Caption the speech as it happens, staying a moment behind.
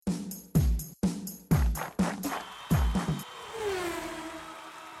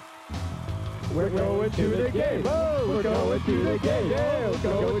We're going to the game. Oh, we're going to the game. Yeah, we're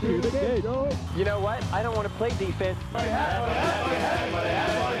going to the game. Oh. You know what? I don't want to play defense.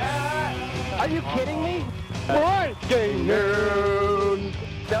 Are you kidding me? Breaking news.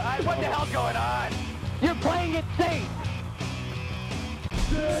 What the hell's going on? You're playing it safe.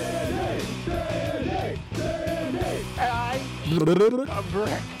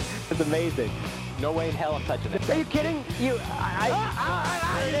 It's amazing. No way in hell I'm touching it. Are you kidding?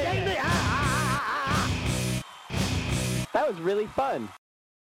 That was really fun.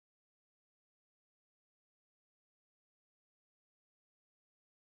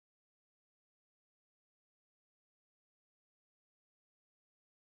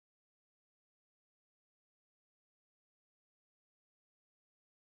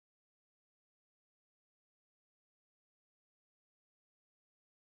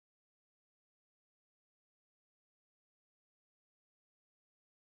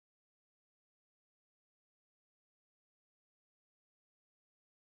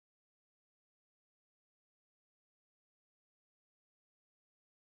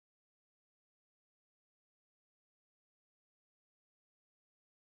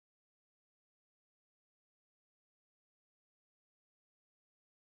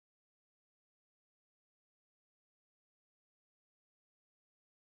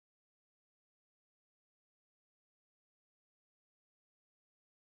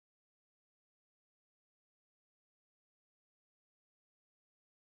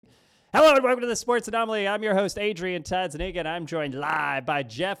 Hello and welcome to the Sports Anomaly. I'm your host, Adrian Tadzaniga, and I'm joined live by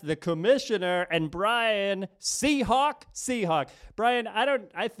Jeff, the Commissioner, and Brian Seahawk. Brian,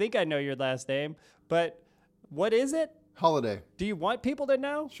 I think I know your last name, but what is it? Holiday. Do you want people to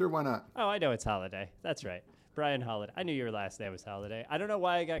know? Sure, why not? Oh, I know it's Holiday. That's right. Brian Holiday. I knew your last name was Holiday. I don't know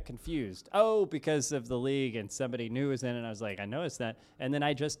why I got confused. Oh, because of the league and somebody new was in, and I was like, I noticed that. And then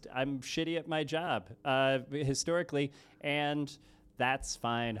I'm shitty at my job, historically, and that's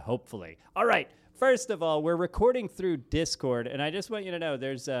fine, hopefully. All right. First of all, we're recording through Discord, and I just want you to know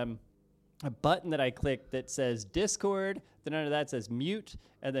there's a button that I clicked that says Discord, then under that says mute,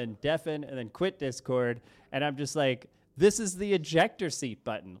 and then deafen, and then quit Discord. And I'm just like, this is the ejector seat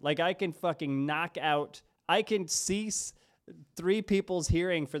button. Like, I can fucking I can cease 3 people's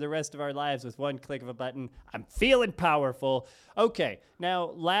hearing for the rest of our lives with one click of a button. I'm feeling powerful. Okay.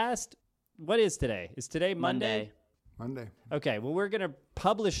 Now, what is today? Is today Monday? Monday. Okay, well, we're going to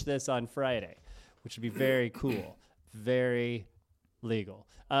publish this on Friday, which would be very cool, very legal.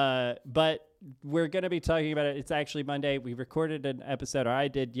 But we're going to be talking about it. It's actually Monday. We recorded an episode, or I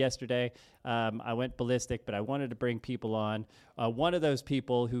did yesterday. I went ballistic, but I wanted to bring people on. One of those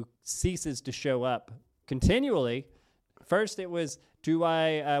people who ceases to show up continually. First, it was,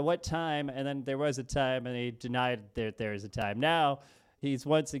 what time? And then there was a time, and he denied that there is a time. Now, he's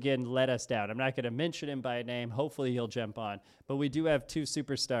once again let us down. I'm not going to mention him by name. Hopefully he'll jump on. But we do have 2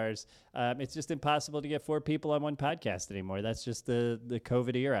 superstars. It's just impossible to get 4 people on one podcast anymore. That's just the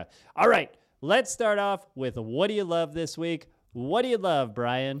COVID era. All right, let's start off with what do you love this week? What do you love,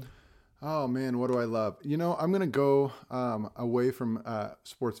 Brian? Oh, man, what do I love? You know, I'm going to go away from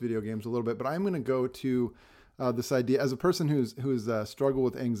sports video games a little bit, but I'm going to go to this idea. As a person who's struggled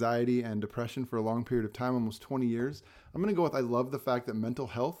with anxiety and depression for a long period of time, almost 20 years, I'm going to go with I love the fact that mental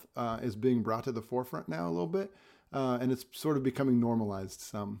health is being brought to the forefront now a little bit, and it's sort of becoming normalized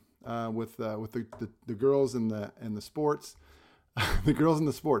some with the girls and the sports. The girls in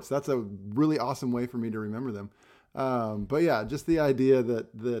the sports. That's a really awesome way for me to remember them. But yeah, just the idea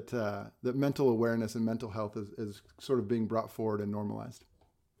that mental awareness and mental health is sort of being brought forward and normalized.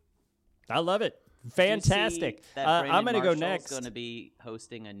 I love it. Fantastic. I'm going to go next. Going to be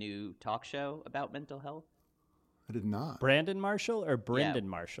hosting a new talk show about mental health. I did not. Brandon Marshall or Brendan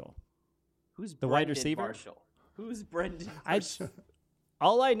Marshall? Who's the wide receiver? Marshall? Who's Brendan Marshall?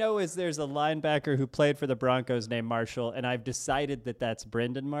 All I know is there's a linebacker who played for the Broncos named Marshall, and I've decided that that's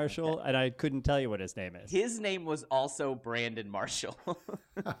Brendan Marshall, and I couldn't tell you what his name is. His name was also Brandon Marshall.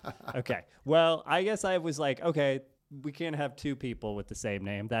 Okay. Well, I guess I was like, okay, we can't have 2 people with the same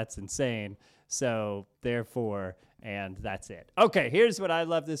name. That's insane. So therefore, and that's it. Okay, here's what I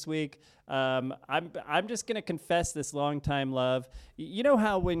love this week. I'm just gonna confess this long-time love. You know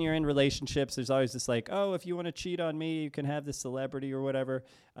how when you're in relationships, there's always this like, oh, if you want to cheat on me, you can have this celebrity or whatever,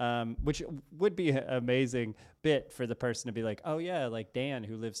 which would be an amazing bit for the person to be like, oh yeah, like Dan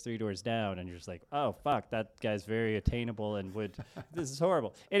who lives 3 doors down, and you're just like, oh fuck, that guy's very attainable and would. This is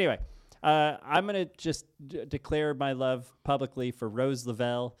horrible. Anyway. I'm going to just declare my love publicly for Rose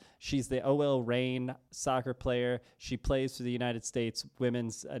Lavelle. She's the OL Reign soccer player. She plays for the United States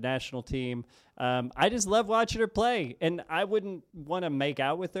women's national team. I just love watching her play, and I wouldn't want to make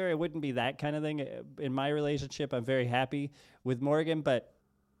out with her. It wouldn't be that kind of thing in my relationship. I'm very happy with Morgan, but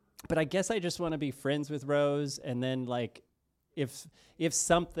I guess I just want to be friends with Rose, and then like if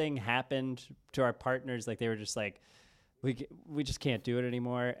something happened to our partners, like they were just like, we just can't do it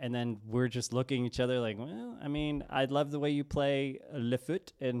anymore, and then we're just looking at each other like, well, I mean, I love the way you play le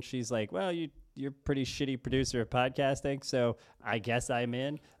foot, and she's like, well, you're a pretty shitty producer of podcasting, so I guess I'm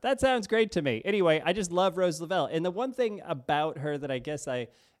in. That sounds great to me. Anyway, I just love Rose Lavelle, and the one thing about her that I guess I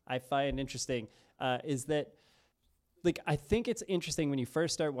find interesting is that, like, I think it's interesting when you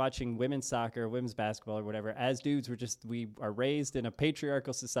first start watching women's soccer, women's basketball, or whatever. As dudes, we are raised in a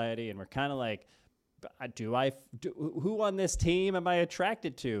patriarchal society, and we're kind of like, who on this team am I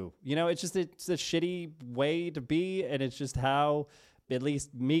attracted to? You know, it's a shitty way to be, and it's just how, at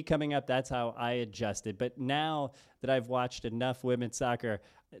least me coming up, that's how I adjusted. But now that I've watched enough women's soccer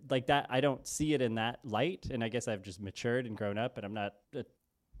like that, I don't see it in that light, and I guess I've just matured and grown up, and I'm not, the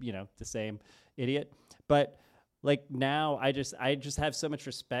same idiot. But like now I just have so much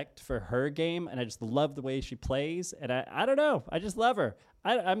respect for her game, and I just love the way she plays, and I don't know, I just love her.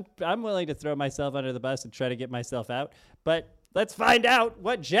 I'm willing to throw myself under the bus and try to get myself out, but let's find out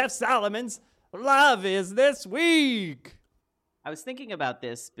what Jeff Solomon's love is this week. I was thinking about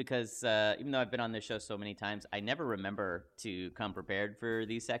this because even though I've been on this show so many times, I never remember to come prepared for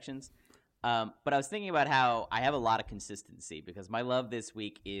these sections. But I was thinking about how I have a lot of consistency, because my love this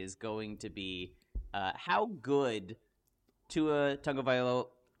week is going to be how good Tua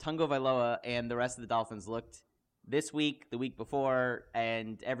Tagovailoa and the rest of the Dolphins looked this week, the week before,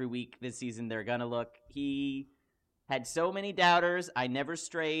 and every week this season they're going to look. He had so many doubters. I never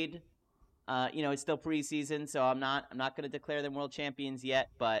strayed. It's still preseason, so I'm not going to declare them world champions yet,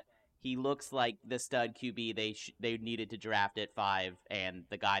 but he looks like the stud QB they needed to draft at 5, and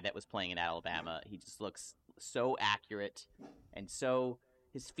the guy that was playing in Alabama. He just looks so accurate, and so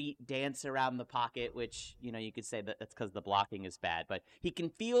his feet dance around the pocket, which, you could say that that's because the blocking is bad, but he can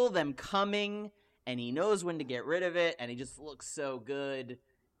feel them coming, and he knows when to get rid of it, and he just looks so good,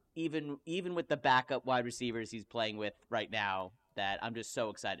 even with the backup wide receivers he's playing with right now, that I'm just so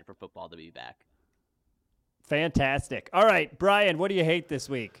excited for football to be back. Fantastic. All right, Brian, what do you hate this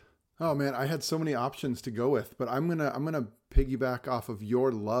week? Oh man, I had so many options to go with, but I'm gonna piggyback off of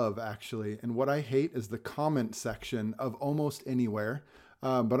your love, actually. And what I hate is the comment section of almost anywhere.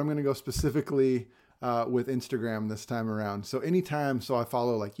 But I'm gonna go specifically with Instagram this time around. So I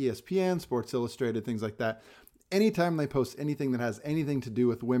follow like ESPN, Sports Illustrated, things like that. Anytime they post anything that has anything to do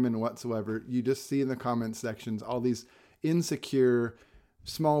with women whatsoever, you just see in the comment sections all these insecure,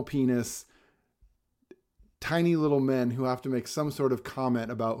 small penis, tiny little men who have to make some sort of comment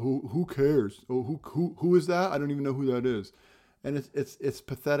about who cares? Oh, who is that? I don't even know who that is. And it's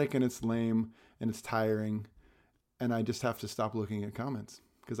pathetic, and it's lame, and it's tiring, and I just have to stop looking at comments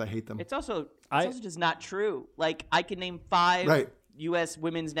because I hate them. It's also just not true. Like, I can name 5 U.S.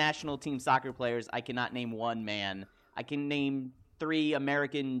 women's national team soccer players. I cannot name one man. I can name 3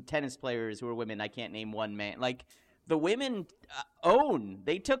 American tennis players who are women. I can't name one man. Like, the women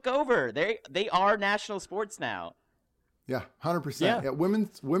they took over. They are national sports now. Yeah, 100%. Yeah,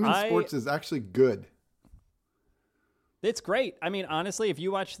 women's sports is actually good. It's great. I mean, honestly, if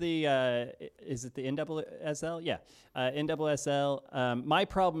you watch the, is it the NWSL? Yeah, NWSL. My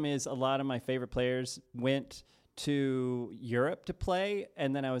problem is a lot of my favorite players went to Europe to play,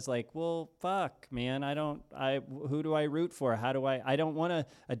 and then I was like, well, fuck, man, who do I root for? I don't want to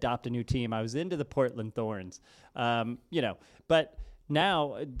adopt a new team. I was into the Portland Thorns, but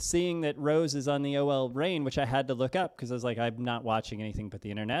now seeing that Rose is on the OL Reign, which I had to look up because I was like, I'm not watching anything but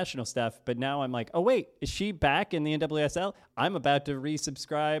the international stuff. But now I'm like, oh wait, is she back in the NWSL? I'm about to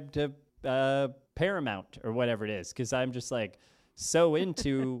resubscribe to Paramount or whatever it is, because I'm just like so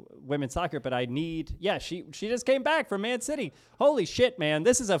into women's soccer, but she just came back from Man City. Holy shit, man.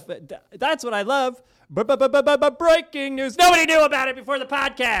 That's what I love. Breaking news. Nobody knew about it before the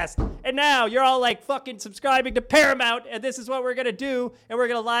podcast. And now you're all like fucking subscribing to Paramount, and this is what we're going to do, and we're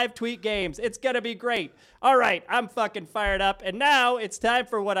going to live tweet games. It's going to be great. All right, I'm fucking fired up. And now it's time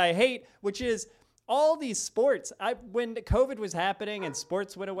for what I hate, which is all these sports. When COVID was happening and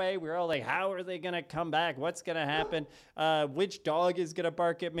sports went away, we were all like, how are they going to come back? What's going to happen? Which dog is going to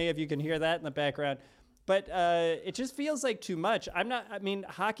bark at me, if you can hear that in the background? But it just feels like too much.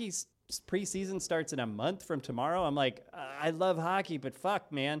 Hockey's preseason starts in a month from tomorrow. I'm like, I love hockey, but fuck,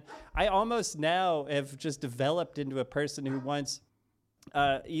 man. I almost now have just developed into a person who wants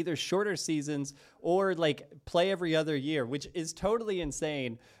either shorter seasons or like play every other year, which is totally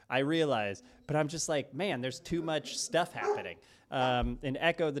insane, I realize. But I'm just like, man, there's too much stuff happening. And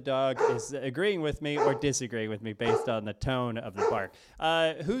Echo the dog is agreeing with me or disagreeing with me based on the tone of the bark.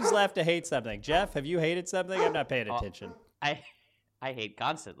 Who's left to hate something? Jeff, have you hated something? I'm not paying attention. I hate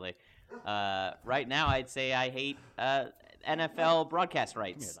constantly. Right now, I'd say I hate NFL broadcast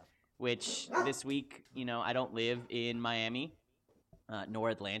rights, which this week, I don't live in Miami. Nor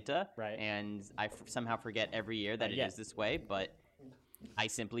Atlanta, right? And I somehow forget every year that it is this way, but I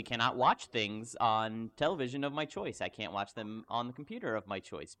simply cannot watch things on television of my choice. I can't watch them on the computer of my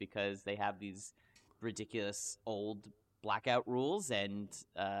choice because they have these ridiculous old blackout rules, and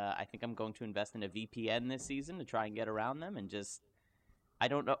I think I'm going to invest in a VPN this season to try and get around them, and just I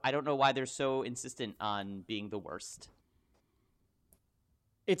don't know why they're so insistent on being the worst.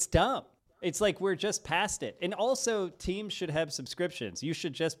 It's dumb. It's like we're just past it. And also, teams should have subscriptions. You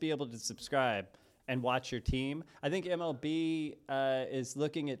should just be able to subscribe and watch your team. I think MLB is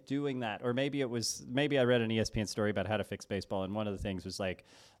looking at doing that. Or maybe I read an ESPN story about how to fix baseball, and one of the things was like,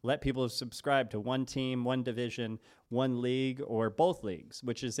 let people subscribe to one team, one division, one league, or both leagues,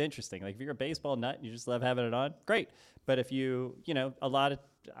 which is interesting. Like if you're a baseball nut and you just love having it on, great. But if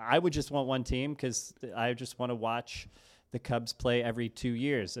I would just want one team because I just want to watch the Cubs play every 2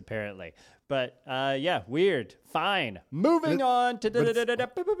 years, apparently. But, weird. Fine. Moving on to... Does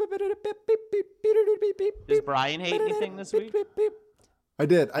Brian hate anything this week? I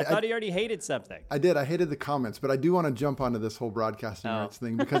did. I thought he already hated something. I did. I hated the comments, but I do want to jump onto this whole broadcasting rights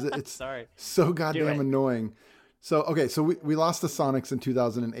thing because it's so goddamn annoying. So, okay, so we lost the Sonics in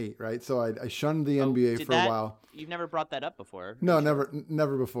 2008, right? So I shunned the NBA for a while. You've never brought that up before. No,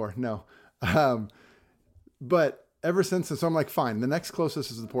 never before, no. But... ever since, so I'm like, fine, the next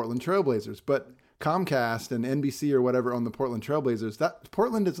closest is the Portland Trailblazers, but Comcast and NBC or whatever own the Portland Trailblazers. That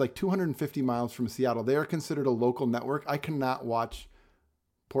Portland is like 250 miles from Seattle. They are considered a local network. I cannot watch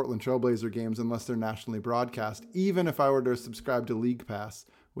Portland Trailblazer games unless they're nationally broadcast, even if I were to subscribe to League Pass,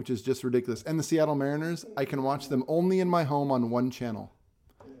 which is just ridiculous. And the Seattle Mariners, I can watch them only in my home on one channel.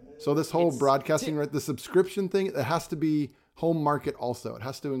 So this whole broadcasting, the subscription thing, it has to be home market also. It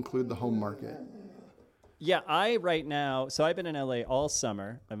has to include the home market. Yeah, I've been in LA all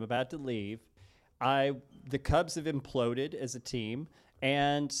summer. I'm about to leave. The Cubs have imploded as a team.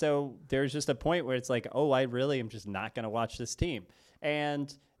 And so there's just a point where it's like, oh, I really am just not going to watch this team.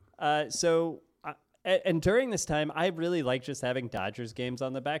 And and during this time, I really like just having Dodgers games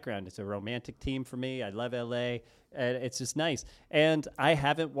on the background. It's a romantic team for me. I love LA. And it's just nice. And I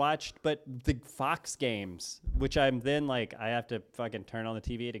haven't watched, but the Fox games, which I'm then like, I have to fucking turn on the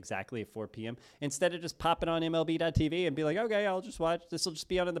TV at exactly 4 p.m. instead of just popping on MLB.tv and be like, okay, I'll just watch. This will just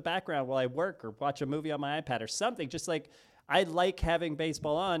be on in the background while I work or watch a movie on my iPad or something. Just like, I like having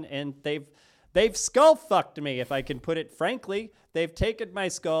baseball on, and they've skull fucked me, if I can put it frankly. They've taken my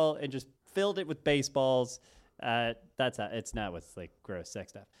skull and just filled it with baseballs. It's not with like gross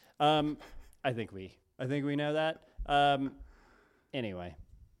sex stuff. I think we know that. Anyway,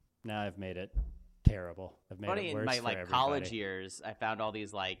 now I've made it terrible. I've made it worse in my college years, I found all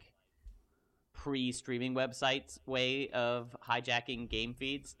these like pre-streaming websites way of hijacking game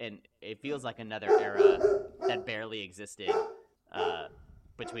feeds, and it feels like another era that barely existed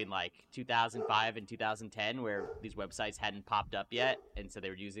between like 2005 and 2010, where these websites hadn't popped up yet, and so they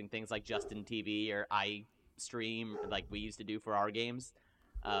were using things like Justin TV or iStream like we used to do for our games.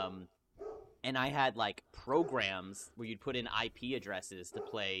 And I had like programs where you'd put in IP addresses to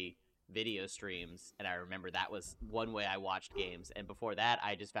play video streams, and I remember that was one way I watched games. And before that,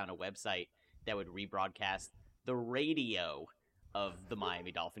 I just found a website that would rebroadcast the radio of the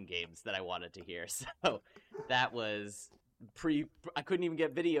Miami Dolphin games that I wanted to hear. So that was I couldn't even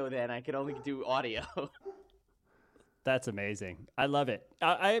get video then. I could only do audio. That's amazing. I love it.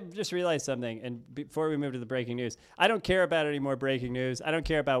 I just realized something, and before we move to the breaking news, I don't care about any more breaking news. I don't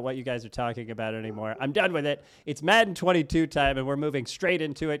care about what you guys are talking about anymore. I'm done with it. It's Madden 22 time, and we're moving straight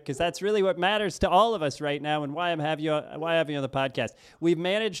into it because that's really what matters to all of us right now, and why I'm having you on the podcast. We've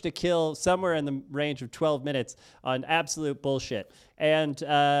managed to kill somewhere in the range of 12 minutes on absolute bullshit, and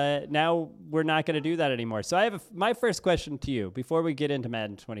now we're not going to do that anymore. So I have my first question to you before we get into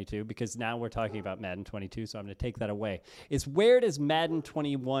Madden 22, because now we're talking about Madden 22, so I'm going to take that away, is where does Madden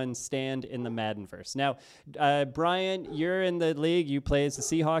 21 stand in the Maddenverse? Now, Brian, you're in the league. You play as the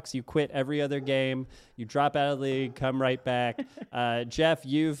Seahawks. You quit every other game. You drop out of the league, come right back. Jeff,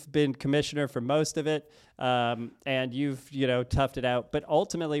 you've been commissioner for most of it, and you've toughed it out. But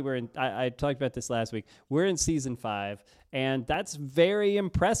ultimately, we're in. I talked about this last week. We're in season 5, and that's very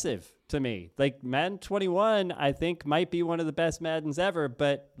impressive to me. Like Madden 21, I think might be one of the best Maddens ever.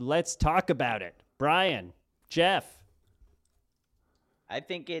 But let's talk about it, Brian, Jeff. I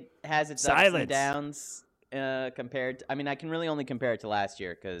think it has its Silence. ups and downs compared to, I can really only compare it to last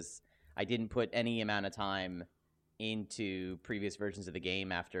year because I didn't put any amount of time into previous versions of the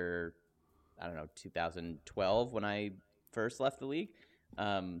game after, 2012 when I first left the league.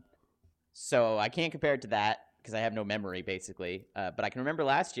 So I can't compare it to that because I have no memory, basically. But I can remember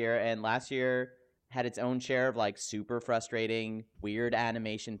last year, and last year had its own share of like super frustrating, weird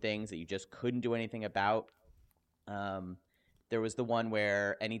animation things that you just couldn't do anything about. There was the one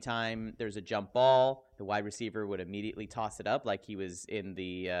where anytime there's a jump ball, the wide receiver would immediately toss it up like he was in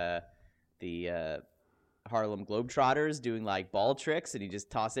the Harlem Globetrotters doing like ball tricks, and he just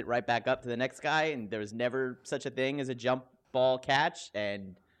toss it right back up to the next guy. And there was never such a thing as a jump ball catch,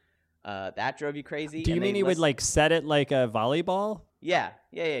 and that drove you crazy. Do you mean he would like set it like a volleyball? Yeah,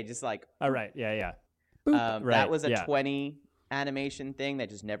 just like. All right, yeah. Right. That was a 20 animation thing that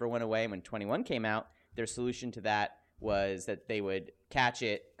just never went away. When 21 came out, their solution to that was that they would catch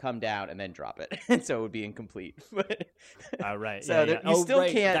it, come down, and then drop it, and so it would be incomplete. All right. So you still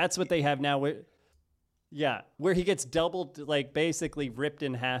can't. That's what they have now. Where he gets doubled, like basically ripped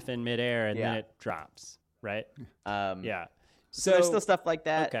in half in midair, and then it drops. Right. Yeah. So there's still stuff like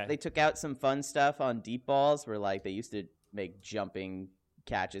that. Okay. They took out some fun stuff on deep balls, where like they used to make jumping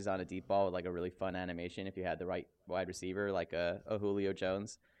catches on a deep ball with like a really fun animation if you had the right wide receiver, like a Julio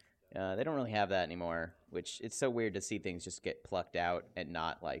Jones. They don't really have that anymore, which it's so weird to see things just get plucked out and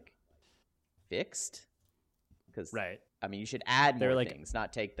not like fixed. Because you should add more things,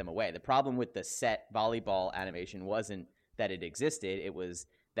 not take them away. The problem with the set volleyball animation wasn't that it existed; it was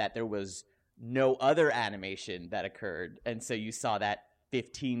that there was no other animation that occurred, and so you saw that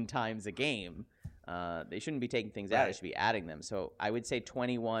 15 times a game. They shouldn't be taking things out; they should be adding them. So I would say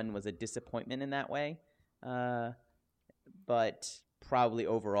 21 was a disappointment in that way, but probably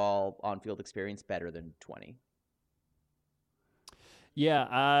overall on-field experience better than 20.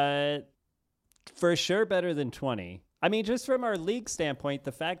 Yeah, for sure better than 20. I mean, just from our league standpoint,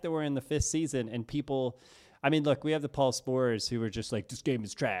 the fact that we're in the 5th season and people, look, we have the Paul Sporers who are just like, this game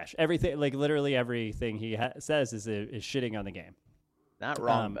is trash. Everything, like literally everything he says is shitting on the game. Not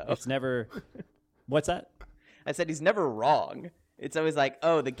wrong, though. It's never, what's that? I said he's never wrong. It's always like,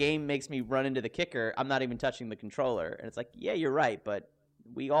 oh, the game makes me run into the kicker. I'm not even touching the controller. And it's like, yeah, you're right, but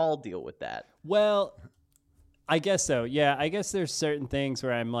we all deal with that. Well, I guess so. Yeah, I guess there's certain things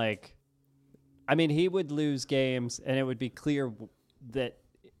where I'm like, he would lose games, and it would be clear that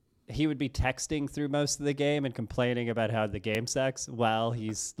he would be texting through most of the game and complaining about how the game sucks while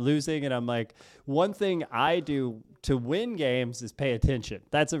he's losing. And I'm like, one thing I do to win games is pay attention.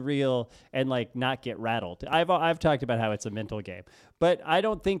 That's a real, and like not get rattled. I've talked about how it's a mental game, but I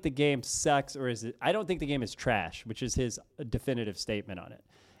don't think the game sucks, I don't think the game is trash, which is his definitive statement on it.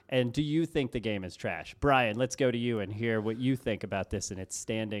 And do you think the game is trash? Brian, let's go to you and hear what you think about this and its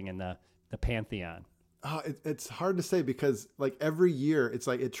standing in the pantheon. It's hard to say because like every year it's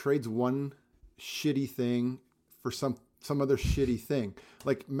like it trades one shitty thing for some other shitty thing.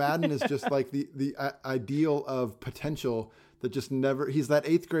 Like Madden is just like the ideal of potential that just never, he's that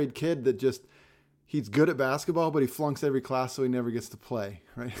 8th grade kid that just, he's good at basketball, but he flunks every class so he never gets to play.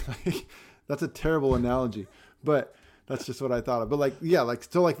 Right. Like, that's a terrible analogy, but that's just what I thought of. But like, yeah, like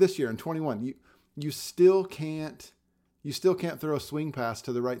still like this year in 21, you still can't throw a swing pass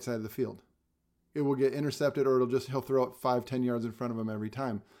to the right side of the field. It will get intercepted, or he'll throw it 5-10 yards in front of him every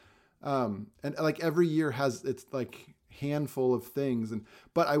time. And like every year has its like handful of things.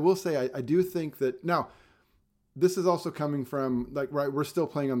 But I will say, I do think that now this is also coming from like, we're still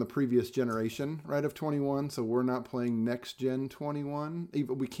playing on the previous generation, right, of 21. So we're not playing next gen 21.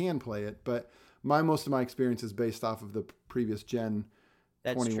 Even we can play it, but most of my experience is based off of the previous gen.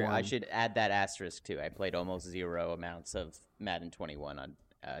 That's 21. True. I should add that asterisk too. I played almost 0 amounts of Madden 21 on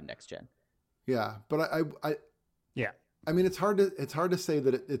next gen. Yeah, but it's hard to say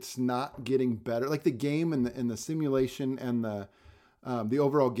that it's not getting better. Like the game and the simulation and the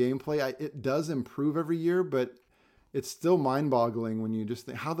overall gameplay, it does improve every year, but it's still mind-boggling when you just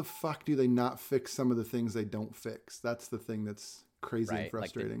think, how the fuck do they not fix some of the things they don't fix? That's the thing that's crazy and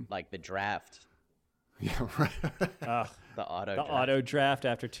frustrating. Like the draft. Yeah, right. Ugh. The auto draft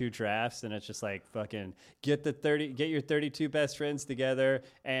after 2 drafts, and it's just like fucking get your 32 best friends together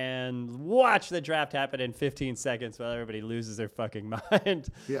and watch the draft happen in 15 seconds while everybody loses their fucking mind.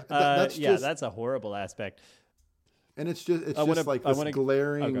 Yeah, that's a horrible aspect. And it's this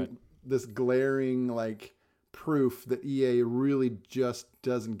glaring like proof that EA really just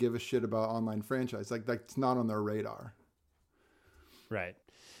doesn't give a shit about online franchise. Like that's not on their radar. Right.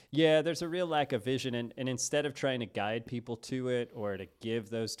 Yeah, there's a real lack of vision, and instead of trying to guide people to it or to give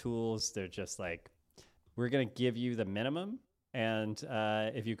those tools, they're just like, we're going to give you the minimum, and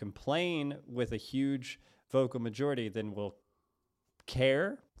if you complain with a huge vocal majority, then we'll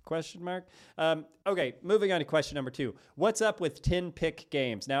care, ? Okay, moving on to question number 2. What's up with 10-pick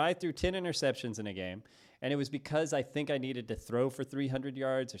games? Now, I threw 10 interceptions in a game, and it was because I think I needed to throw for 300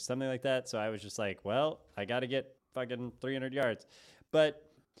 yards or something like that, so I was just like, well, I got to get fucking 300 yards. But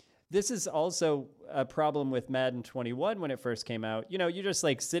this is also a problem with Madden 21 when it first came out. You know, you're just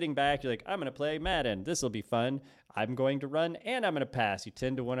like sitting back. You're like, I'm going to play Madden. This will be fun. I'm going to run and I'm going to pass. You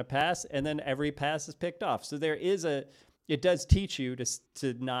tend to want to pass, and then every pass is picked off. So it does teach you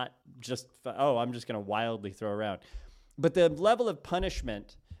to not just, I'm just going to wildly throw around. But the level of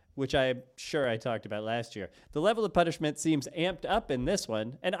punishment, which I'm sure I talked about last year, the level of punishment seems amped up in this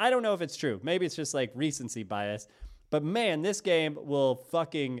one. And I don't know if it's true. Maybe it's just like recency bias. But man, this game will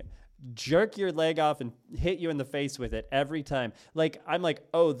fucking jerk your leg off and hit you in the face with it every time. Like, I'm like,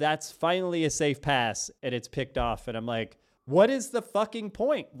 oh, that's finally a safe pass, and it's picked off. And I'm like, what is the fucking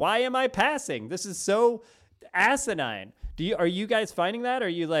point? Why am I passing? This is so asinine. Are you guys finding that? Or are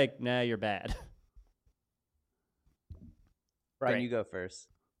you like, nah, you're bad? Brian, Great. you go first.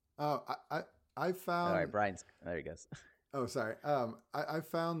 I found. All right, Brian's. There he goes. Oh, sorry. I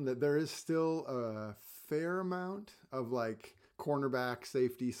found that there is still a fair amount of like cornerback,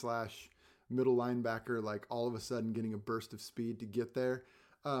 safety / middle linebacker, like all of a sudden getting a burst of speed to get there.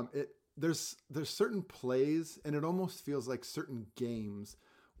 There's certain plays, and it almost feels like certain games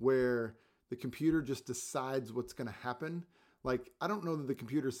where the computer just decides what's going to happen. Like, I don't know that the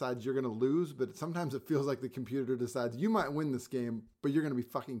computer decides you're going to lose, but sometimes it feels like the computer decides you might win this game, but you're going to be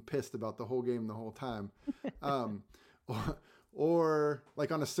fucking pissed about the whole game the whole time. Or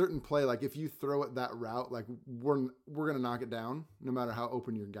like on a certain play, like if you throw it that route, like we're going to knock it down no matter how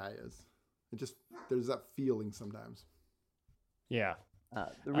open your guy is. There's that feeling sometimes. Yeah.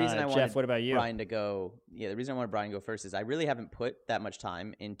 The reason I wanted Jeff, what about you? Brian to go, the reason I wanted Brian to go first is I really haven't put that much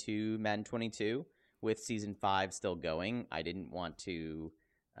time into Madden 22 with Season 5 still going. I didn't want to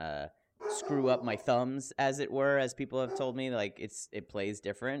screw up my thumbs, as it were, as people have told me. Like, it plays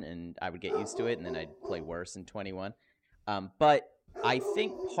different, and I would get used to it, and then I'd play worse in 21. But I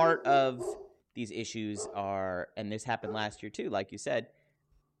think part of these issues are, and this happened last year too, like you said,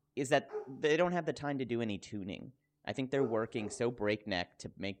 is that they don't have the time to do any tuning. I think they're working so breakneck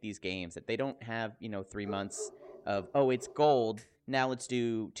to make these games that they don't have, 3 months of, it's gold, now let's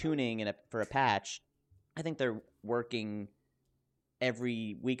do tuning for a patch. I think they're working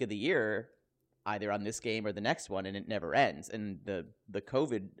every week of the year, either on this game or the next one, and it never ends. And the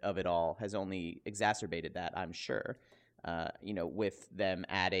COVID of it all has only exacerbated that, I'm sure. With them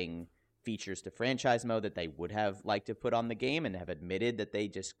adding features to franchise mode that they would have liked to put on the game and have admitted that they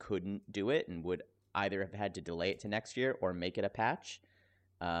just couldn't do it and would either have had to delay it to next year or make it a patch,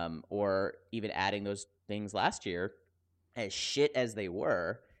 or even adding those things last year, as shit as they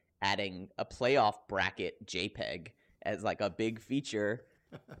were, adding a playoff bracket JPEG as like a big feature.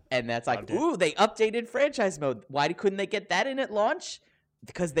 And that's like, ooh, they updated franchise mode. Why couldn't they get that in at launch?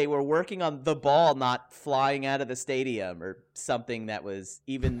 Because they were working on the ball not flying out of the stadium or something that was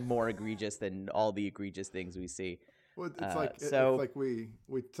even more egregious than all the egregious things we see. Well, it's like we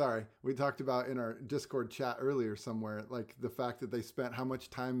talked about in our Discord chat earlier somewhere, like the fact that they spent how much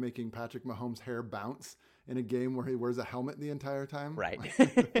time making Patrick Mahomes' hair bounce in a game where he wears a helmet the entire time. Right.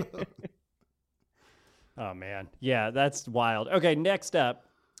 Oh, man. Yeah, that's wild. Okay, next up.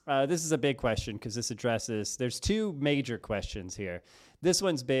 This is a big question because there's 2 major questions here. This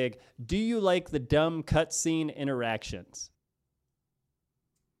one's big. Do you like the dumb cutscene interactions?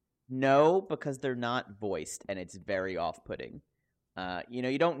 No, because they're not voiced, and it's very off-putting.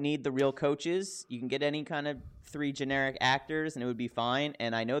 You don't need the real coaches. You can get any kind of 3 generic actors, and it would be fine.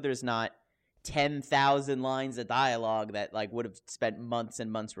 And I know there's not 10,000 lines of dialogue that like would have spent months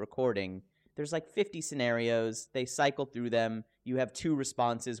and months recording. There's like 50 scenarios. They cycle through them. You have 2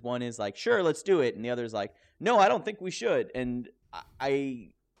 responses. One is like, sure, let's do it. And the other is like, no, I don't think we should. And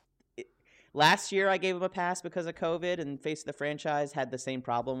last year I gave them a pass because of COVID, and Face of the Franchise had the same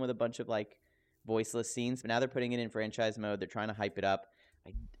problem with a bunch of like voiceless scenes. But now they're putting it in franchise mode. They're trying to hype it up.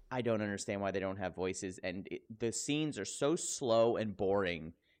 I don't understand why they don't have voices, and the scenes are so slow and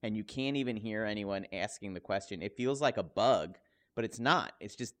boring, and you can't even hear anyone asking the question. It feels like a bug, but it's not.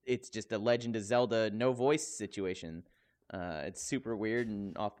 It's just a Legend of Zelda no voice situation. It's super weird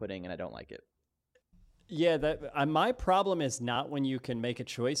and off-putting, and I don't like it. Yeah, my problem is not when you can make a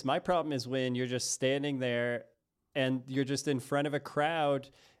choice. My problem is when you're just standing there and you're just in front of a crowd,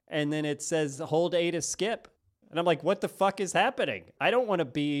 and then it says hold A to skip. And I'm like, what the fuck is happening? I don't want to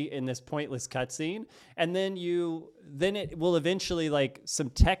be in this pointless cutscene. And then it will eventually, like, some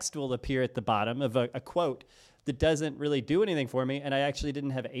text will appear at the bottom of a quote that doesn't really do anything for me. And I actually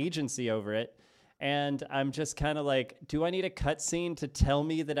didn't have agency over it. And I'm just kind of like, do I need a cutscene to tell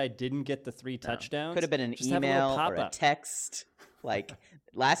me that I didn't get the 3 touchdowns? Could have been an just email or a text. Like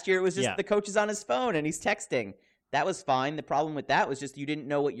last year, it was just the coach is on his phone and he's texting. That was fine. The problem with that was just you didn't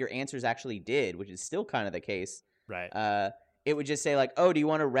know what your answers actually did, which is still kind of the case. Right. It would just say like, oh, do you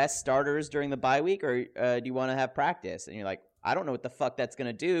want to rest starters during the bye week or do you want to have practice? And you're like, I don't know what the fuck that's going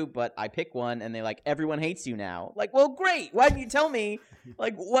to do, but I pick one and they like, everyone hates you now. Like, well, great. Why didn't you tell me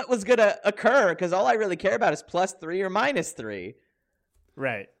like what was going to occur? Because all I really care about is +3 or -3.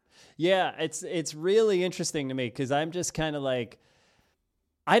 Right. Yeah, it's really interesting to me because I'm just kind of like,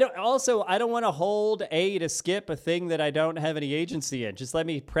 I don't want to hold A to skip a thing that I don't have any agency in. Just let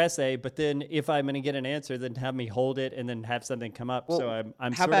me press A, but then if I'm going to get an answer, then have me hold it and then have something come up. Well, so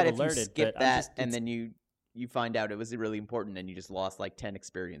I'm how sort about of if alerted. You skip but that and then you find out it was really important and you just lost like 10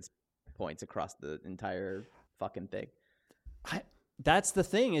 experience points across the entire fucking thing. That's the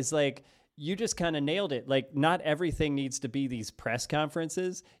thing is like, you just kind of nailed it. Like not everything needs to be these press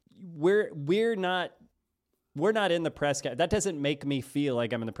conferences. We're not in the press. That doesn't make me feel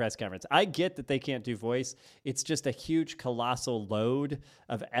like I'm in the press conference. I get that they can't do voice. It's just a huge, colossal load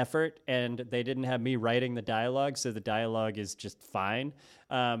of effort, and they didn't have me writing the dialogue, so the dialogue is just fine.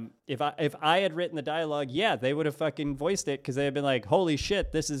 If I had written the dialogue, yeah, they would have fucking voiced it because they had been like, holy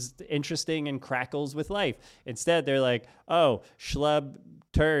shit, this is interesting and crackles with life. Instead, they're like, oh, schlubby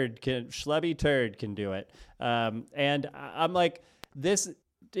turd can do it. And I'm like, this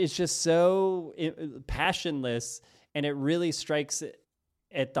is just so passionless, and it really strikes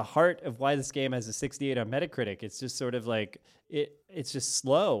at the heart of why this game has a 68 on Metacritic. It's just sort of like it's just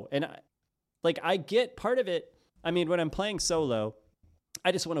slow, and I get part of it. I mean, when I'm playing solo,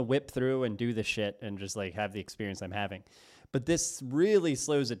 I just want to whip through and do the shit and just like have the experience I'm having. But this really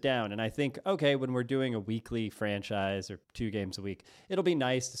slows it down, and I think, okay, when we're doing a weekly franchise or 2 games a week, it'll be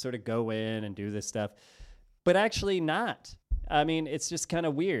nice to sort of go in and do this stuff, but actually not. I mean, it's just kind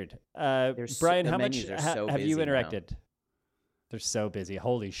of weird. Brian, how much have you interacted? Now. They're so busy.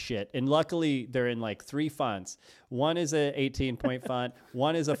 Holy shit. And luckily, they're in like 3 fonts. One is a 18-point font,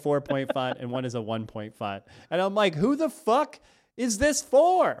 one is a 4-point font, and one is a 1-point font. And I'm like, who the fuck is this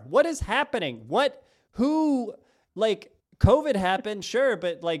for? What is happening? COVID happened, sure,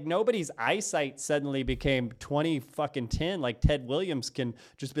 but like nobody's eyesight suddenly became 20/10. Like Ted Williams can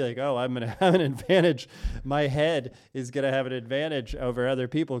just be like, oh, I'm going to have an advantage. My head is going to have an advantage over other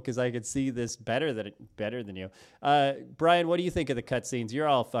people because I could see this better than you. Brian, what do you think of the cutscenes? You're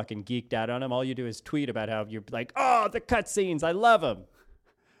all fucking geeked out on them. All you do is tweet about how you're like, oh, the cutscenes, I love them.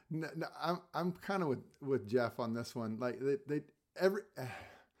 No, I'm kind of with Jeff on this one. Like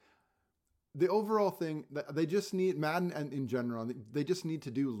the overall thing, they just need, Madden and in general, they just need to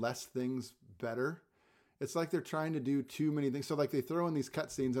do less things better. It's like they're trying to do too many things. So like they throw in these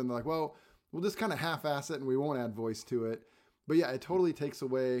cutscenes and they're like, well, we'll just kind of half-ass it and we won't add voice to it. But yeah, it totally takes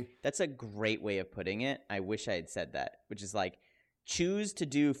away. That's a great way of putting it. I wish I had said that, which is like, choose to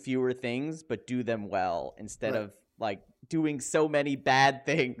do fewer things, but do them well instead of like doing so many bad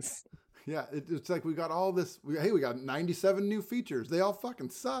things. Yeah, it's like we got all this. We got 97 new features. They all fucking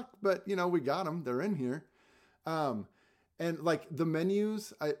suck, but you know we got them. They're in here, and like the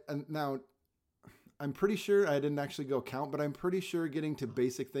menus. Now, I'm pretty sure I didn't actually go count, but I'm pretty sure getting to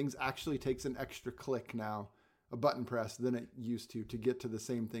basic things actually takes an extra click now, a button press than it used to get to the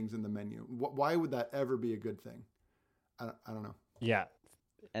same things in the menu. Why would that ever be a good thing? I don't know. Yeah,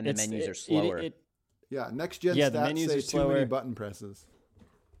 and the menus are slower. Next gen stats say too many button presses.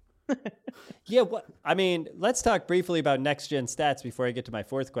 Yeah, let's talk briefly about next-gen stats before I get to my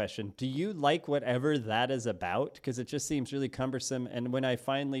 4th question. Do you like whatever that is about? Because it just seems really cumbersome. And when I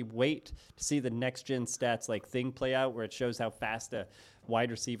finally wait to see the next-gen stats like thing play out where it shows how fast a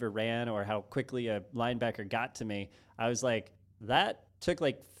wide receiver ran or how quickly a linebacker got to me, I was like, that took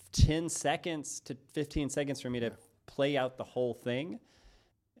like 10 seconds to 15 seconds for me to play out the whole thing.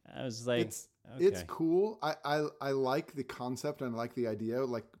 I was like, it's cool. I like the concept and I like the idea.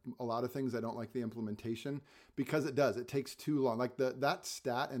 Like a lot of things, I don't like the implementation because it takes too long. Like that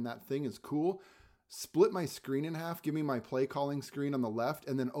stat and that thing is cool. Split my screen in half, give me my play calling screen on the left,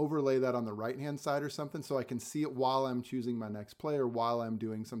 and then overlay that on the right-hand side or something so I can see it while I'm choosing my next play or while I'm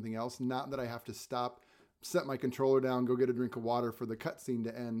doing something else. Not that I have to stop, set my controller down, go get a drink of water for the cutscene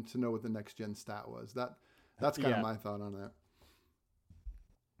to end to know what the next gen stat was. That's kind of my thought on that.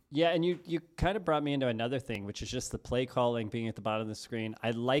 Yeah, and you kind of brought me into another thing, which is just the play calling being at the bottom of the screen.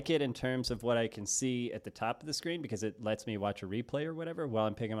 I like it in terms of what I can see at the top of the screen because it lets me watch a replay or whatever while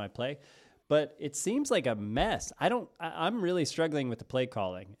I'm picking my play. But it seems like a mess. I'm really struggling with the play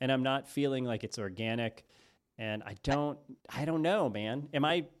calling, and I'm not feeling like it's organic. And I don't know, man.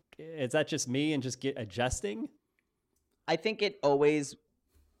 Is that just me and just adjusting? I think it always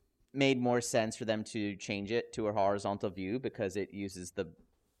made more sense for them to change it to a horizontal view because it uses the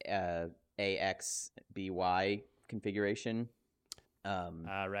AXBY configuration.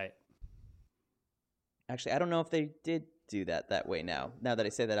 Right. Actually, I don't know if they did do that way now that I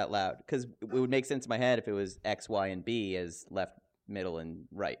say that out loud, because it would make sense in my head if it was X, Y, and B as left, middle, and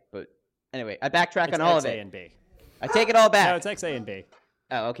right. But anyway, I backtrack on all of it. X, A, and B. I take it all back. No, it's X, A, and B.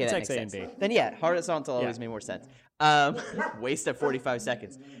 Oh, okay, it's that X, makes A, and sense. B. Then yeah, horizontal always made more sense. Waste of 45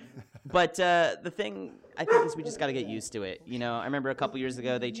 seconds. But the thing I think is we just got to get used to it. You know, I remember a couple years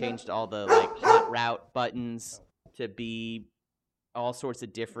ago they changed all the hot route buttons to be all sorts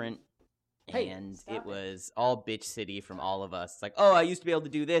of different. And it was all bitch city from all of us. It's like, oh, I used to be able to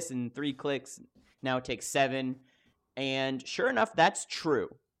do this in 3 clicks. Now it takes 7. And sure enough, that's true.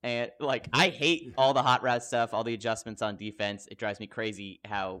 And I hate all the hot route stuff, all the adjustments on defense. It drives me crazy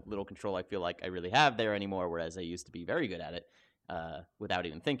how little control I feel like I really have there anymore, whereas I used to be very good at it without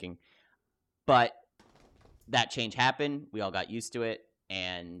even thinking. But that change happened. We all got used to it,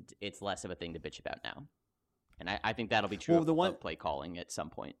 and it's less of a thing to bitch about now. And I think that'll be true of play calling at some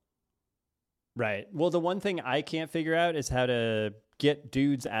point. Right. Well, the one thing I can't figure out is how to get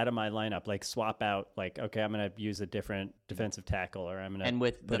dudes out of my lineup, swap out, okay, I'm going to use a different defensive tackle, or I'm going to. And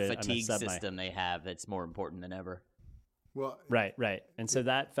with the fatigue system they have, that's more important than ever. Well, right. And so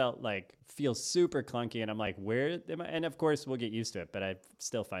that feels super clunky, and I'm like, where am I? And of course, we'll get used to it, but I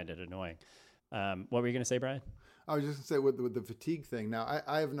still find it annoying. What were you going to say, Brian? I was just going to say with the fatigue thing. Now,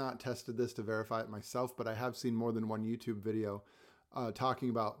 I have not tested this to verify it myself, but I have seen more than one YouTube video talking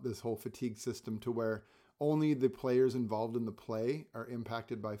about this whole fatigue system to where only the players involved in the play are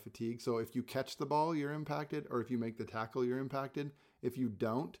impacted by fatigue. So if you catch the ball, you're impacted, or if you make the tackle, you're impacted. If you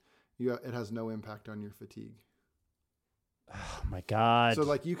don't, it has no impact on your fatigue. Oh my God.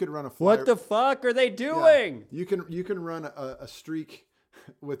 So you could run a flyer. What the fuck are they doing? Yeah, you can run a streak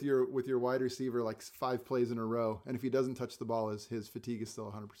with your wide receiver 5 plays in a row, and if he doesn't touch the ball, his fatigue is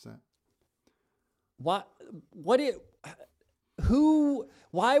still 100%. Why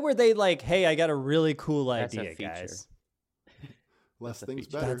were they hey, I got a really cool idea, guys. Less things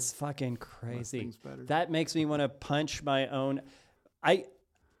better. That's fucking crazy. Less things better. That makes me want to punch my own. For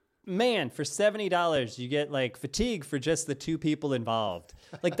 $70, you get fatigue for just the 2 people involved.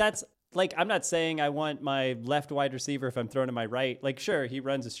 That's I'm not saying I want my left wide receiver if I'm throwing to my right. Sure, he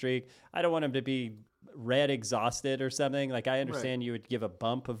runs a streak. I don't want him to be red exhausted or something. I understand you would give a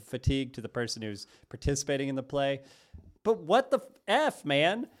bump of fatigue to the person who's participating in the play. But what the F,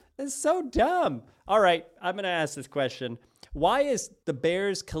 man? It's so dumb. All right, I'm going to ask this question. Why is the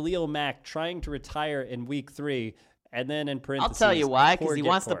Bears' Khalil Mack trying to retire in week 3 and then in parentheses? I'll tell you why, because he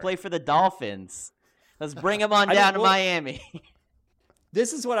wants to play for the Dolphins. Let's bring him on down to Miami.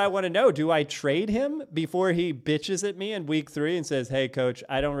 This is what I want to know. Do I trade him before he bitches at me in week 3 and says, hey, coach,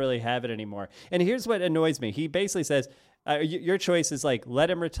 I don't really have it anymore? And here's what annoys me. He basically says, your choice is let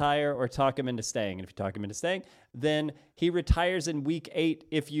him retire or talk him into staying. And if you talk him into staying, then he retires in week 8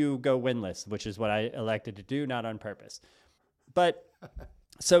 if you go winless, which is what I elected to do, not on purpose. But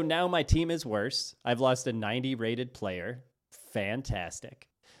so now my team is worse. I've lost a 90 rated player. Fantastic.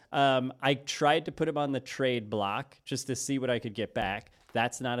 I tried to put him on the trade block just to see what I could get back.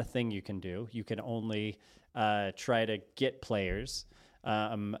 That's not a thing you can do. You can only try to get players,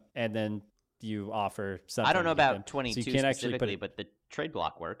 and then you offer something. I don't know about 22 specifically, but the trade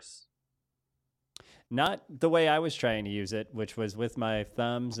block works. Not the way I was trying to use it, which was with my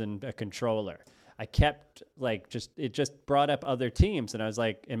thumbs and a controller. I kept it just brought up other teams, and I was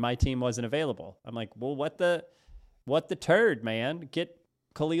and my team wasn't available. I'm well, what the turd, man? Get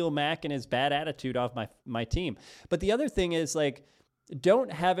Khalil Mack and his bad attitude off my team. But the other thing is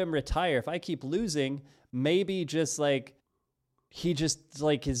don't have him retire. If I keep losing, maybe just he just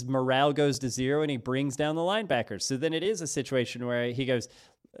his morale goes to 0 and he brings down the linebackers. So then it is a situation where he goes,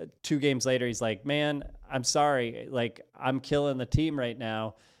 2 games later, he's like, man, I'm sorry. Like, I'm killing the team right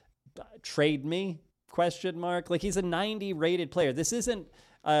now. Trade me? ? Like, he's a 90 rated player. This isn't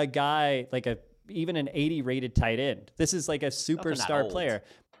a guy like even an 80 rated tight end. This is like a superstar player.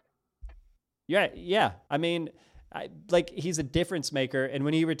 Yeah. I mean, he's a difference maker. And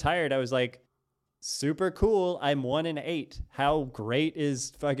when he retired, I was like, super cool. I'm 1-8. How great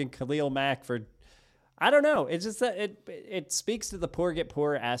is fucking Khalil Mack for? I don't know. It's just that it speaks to the poor get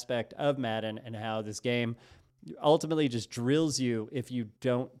poorer aspect of Madden and how this game ultimately just drills you if you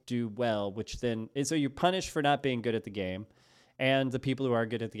don't do well, which then so you're punished for not being good at the game, and the people who are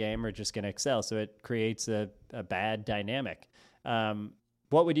good at the game are just going to excel. So it creates a bad dynamic.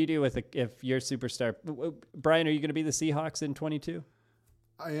 What would you do if your superstar, Brian? Are you going to be the Seahawks in 22?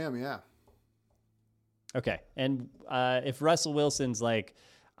 I am, yeah. Okay, and if Russell Wilson's like,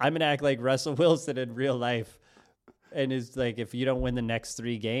 I'm going to act like Russell Wilson in real life, and is like, if you don't win the next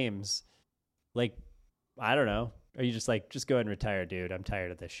 3 games, like, I don't know. Are you just like, just go and retire, dude? I'm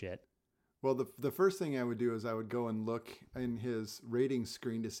tired of this shit. Well, the first thing I would do is I would go and look in his rating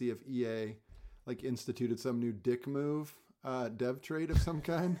screen to see if EA like instituted some new dick move dev trait of some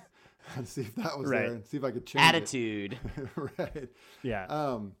kind, and see if that was right. there, and see if I could change attitude. Right.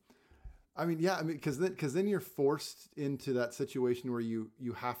 Yeah. I mean, because then you're forced into that situation where you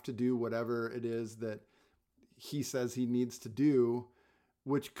have to do whatever it is that he says he needs to do,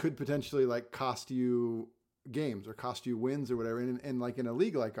 which could potentially like cost you games or cost you wins or whatever. And like in a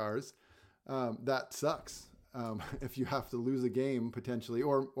league like ours, that sucks. If you have to lose a game potentially,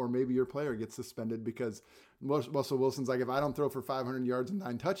 or maybe your player gets suspended because Russell Wilson's like, if I don't throw for 500 yards and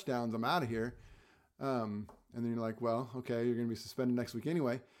 9 touchdowns, I'm out of here. And then you're like, well, okay, you're going to be suspended next week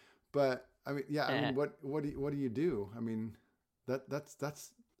anyway. But I mean, yeah, I mean, what do you do? I mean,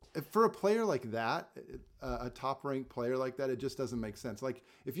 that's for a player like that, a top ranked player like that, it just doesn't make sense. Like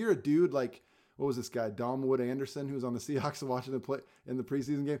if you're a dude like, what was this guy, Domwood Anderson, who was on the Seahawks watching the play in the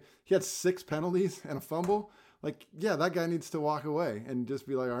preseason game? He had 6 penalties and a fumble. Like, yeah, that guy needs to walk away and just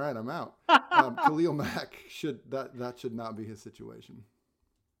be like, all right, I'm out. Khalil Mack should not be his situation.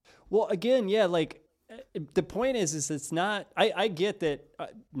 Well, again, yeah, like the point is it's not. I get that.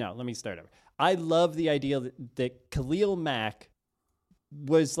 No, let me start over. I love the idea that Khalil Mack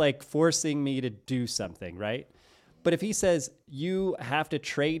was like forcing me to do something, right? But if he says you have to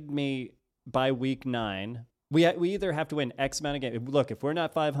trade me by week 9, we either have to win X amount of games. Look, if we're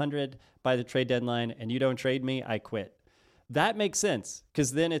not 500 by the trade deadline and you don't trade me, I quit. That makes sense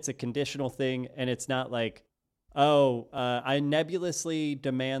because then it's a conditional thing and it's not like, oh, I nebulously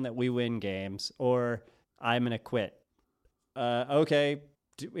demand that we win games or I'm going to quit. Okay.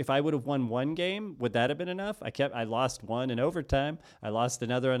 If I would have won 1 game, would that have been enough? I lost 1 in overtime. I lost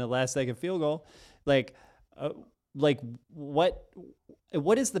another on the last second field goal. Like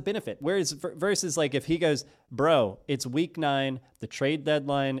what is the benefit? Versus like if he goes, bro, it's week 9, the trade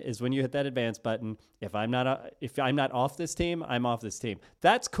deadline is when you hit that advance button. If I'm not off this team, I'm off this team.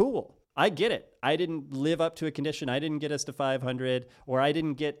 That's cool. I get it. I didn't live up to a condition. I didn't get us to 500, or I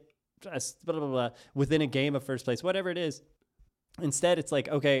didn't get us blah, blah, blah, within a game of first place, whatever it is. Instead, it's like,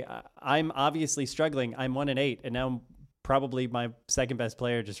 okay, I'm obviously struggling. I'm 1-8, and now probably my second best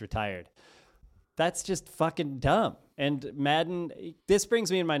player just retired. That's just fucking dumb. And Madden, this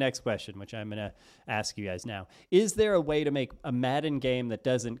brings me to my next question, which I'm going to ask you guys now. Is there a way to make a Madden game that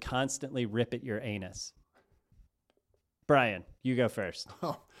doesn't constantly rip at your anus? Brian, you go first.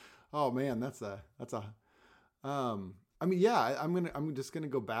 Oh man, I mean, yeah, I'm just gonna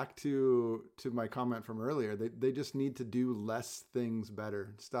go back to my comment from earlier. They just need to do less things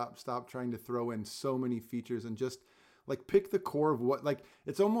better. Stop trying to throw in so many features and just like pick the core of what, like,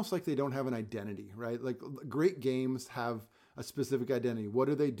 it's almost like they don't have an identity, right? Like great games have a specific identity. What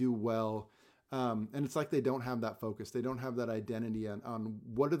do they do well? And it's like they don't have that focus. They don't have that identity on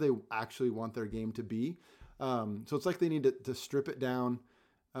what do they actually want their game to be. So it's like they need to strip it down,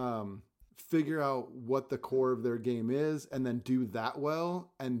 figure out what the core of their game is, and then do that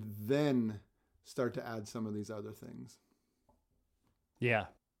well, and then start to add some of these other things. Yeah,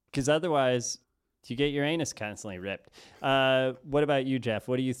 because otherwise you get your anus constantly ripped. What about you, Jeff?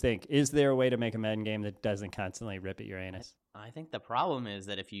 What do you think? Is there a way to make a Madden game that doesn't constantly rip at your anus? I think the problem is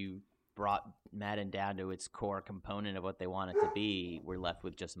that if you brought Madden down to its core component of what they want it to be, we're left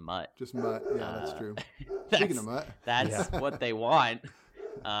with just mutt. Just mutt. Yeah, that's true. Speaking of mutt. That's what they want.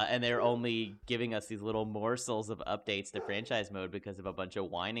 And they're only giving us these little morsels of updates to franchise mode because of a bunch of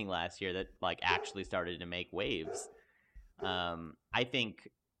whining last year that like actually started to make waves. I think,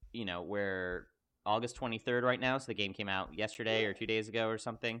 we're August 23rd right now, so the game came out yesterday or 2 days ago or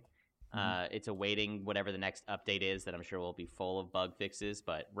something. It's awaiting whatever the next update is that I'm sure will be full of bug fixes.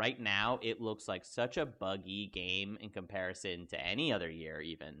 But right now, it looks like such a buggy game in comparison to any other year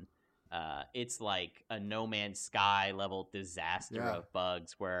even. It's like a No Man's Sky level disaster of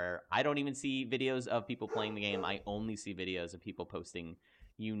bugs where I don't even see videos of people playing the game. I only see videos of people posting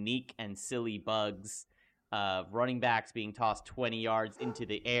unique and silly bugs, running backs being tossed 20 yards into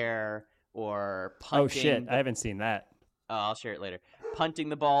the air or punting. Oh, shit. I haven't seen that. I'll share it later. Punting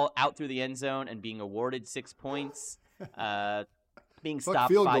the ball out through the end zone and being awarded 6 points. Being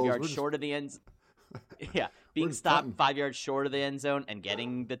stopped 5 yards short of the end zone. Yeah, being stopped 5 yards short of the end zone and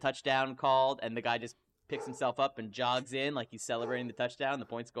getting the touchdown called, and the guy just picks himself up and jogs in like he's celebrating the touchdown. The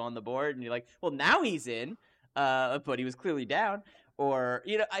points go on the board, and you're like, well, now he's in, but he was clearly down. Or,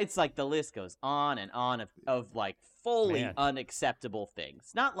 it's like the list goes on and on of like fully unacceptable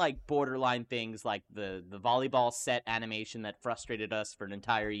things. Not like borderline things like the volleyball set animation that frustrated us for an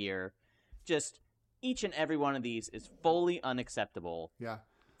entire year. Just each and every one of these is fully unacceptable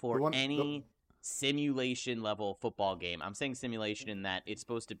for any simulation level football game. I'm saying simulation in that it's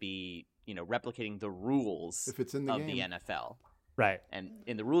supposed to be, replicating the rules if it's in the of game. the NFL. Right. And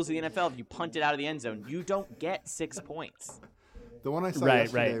in the rules of the NFL, if you punt it out of the end zone, you don't get 6 points. The one I saw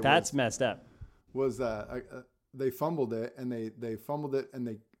yesterday That's messed up. Was they fumbled it and they fumbled it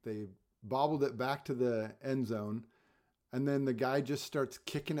and they bobbled it back to the end zone, and then the guy just starts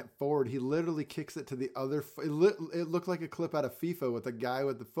kicking it forward. He literally kicks it to the other. It looked like a clip out of FIFA with a guy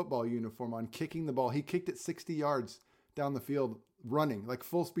with the football uniform on kicking the ball. He kicked it 60 yards down the field, running like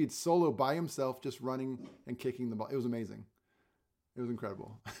full speed solo by himself, just running and kicking the ball. It was amazing. It was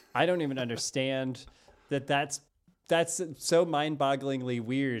incredible. I don't even understand that's so mind-bogglingly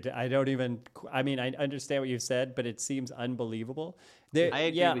weird. I understand what you said, but it seems unbelievable. I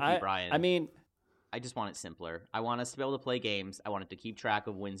agree with you, Brian. I mean, I just want it simpler. I want us to be able to play games. I want it to keep track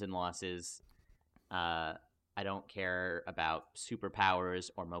of wins and losses. I don't care about superpowers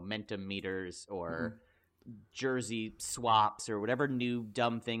or momentum meters or jersey swaps or whatever new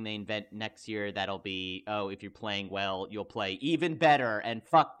dumb thing they invent next year that'll be, if you're playing well, you'll play even better and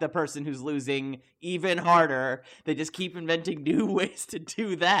fuck the person who's losing even harder. They just keep inventing new ways to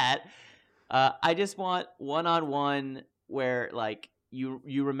do that. I just want one-on-one where like you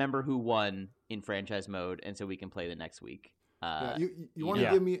remember who won in franchise mode, and so we can play the next week. You want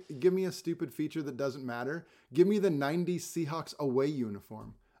to give me a stupid feature that doesn't matter? Give me the 90s Seahawks away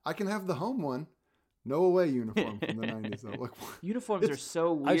uniform. I can have the home one. No away uniform from the 90s, though. Like, uniforms are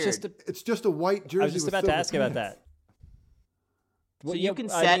so weird. It's just a white jersey. I was just about to ask about that. So you can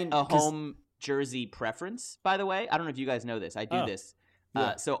set a home jersey preference, by the way. I don't know if you guys know this. I do this.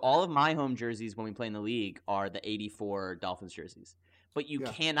 So all of my home jerseys when we play in the league are the 84 Dolphins jerseys. But you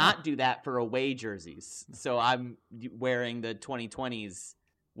cannot do that for away jerseys. So I'm wearing the 2020s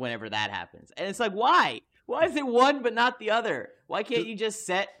whenever that happens. And it's like, why? Why is it one but not the other? Why can't you just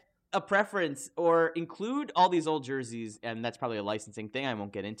set a preference or include all these old jerseys? And that's probably a licensing thing I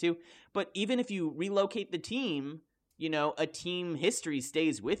won't get into. But even if you relocate the team, a team history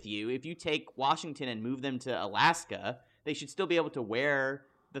stays with you. If you take Washington and move them to Alaska, they should still be able to wear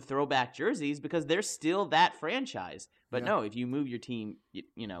the throwback jerseys because they're still that franchise. But no, if you move your team,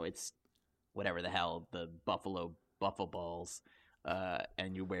 it's whatever the hell, the Buffalo Balls,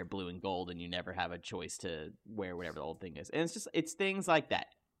 and you wear blue and gold and you never have a choice to wear whatever the old thing is. And it's things like that.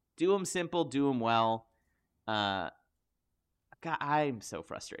 Do them simple, do them well. God, I'm so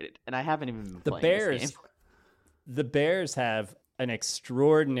frustrated, and I haven't even been playing this game. The Bears have an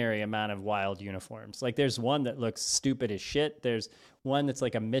extraordinary amount of wild uniforms. Like there's one that looks stupid as shit. There's one that's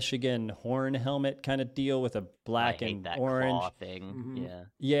like a Michigan horn helmet kind of deal with a black and orange claw thing. Mm-hmm.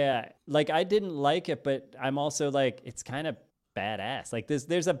 Yeah. Like I didn't like it, but I'm also like, it's kind of badass. Like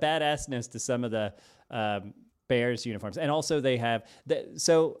there's a badassness to some of the Bears uniforms. And also they have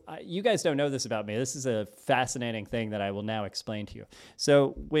you guys don't know this about me. This is a fascinating thing that I will now explain to you.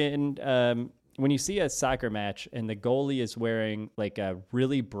 So when you see a soccer match and the goalie is wearing like a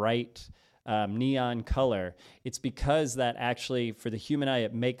really bright neon color, it's because that actually for the human eye,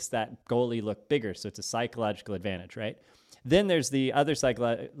 it makes that goalie look bigger. So it's a psychological advantage, right? Then there's the other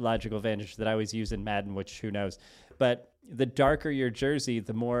psychological advantage that I always use in Madden, which who knows, but the darker your jersey,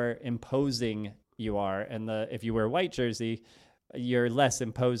 the more imposing you are. And if you wear a white jersey, you're less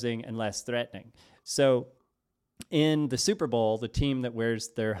imposing and less threatening. So in the Super Bowl, the team that wears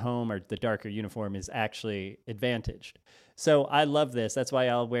their home or the darker uniform is actually advantaged. So I love this. That's why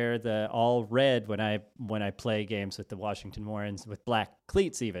I'll wear the all red when I play games with the Washington Warrens with black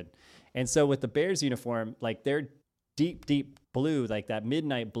cleats even. And so with the Bears uniform, like they're deep blue, like that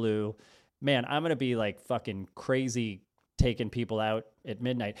midnight blue, man, I'm going to be like fucking crazy taking people out at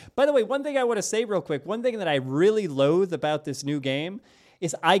midnight. By the way, one thing I want to say real quick, one thing that I really loathe about this new game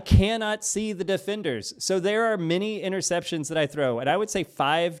is I cannot see the defenders. So there are many interceptions that I throw, and I would say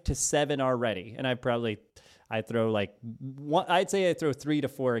 5 to 7 already. And I throw like one, I'd say I throw 3 to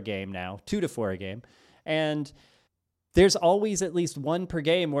 4 a game now, 2 to 4 a game. And there's always at least one per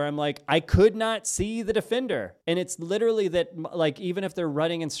game where I'm like, I could not see the defender. And it's literally that, like, even if they're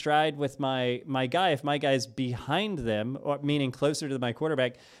running in stride with my guy, if my guy's behind them, or meaning closer to my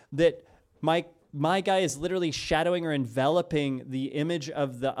quarterback, that my guy is literally shadowing or enveloping the image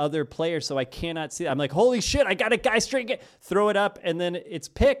of the other player, so I cannot see it. I'm like, holy shit, I got a guy straight, throw it up, and then it's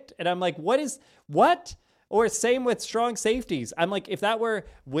picked. And I'm like, what? Or same with strong safeties. I'm like, if that were,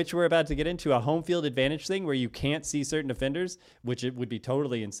 which we're about to get into, a home field advantage thing where you can't see certain defenders, which it would be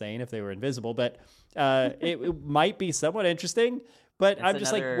totally insane if they were invisible, but it might be somewhat interesting. But It's I'm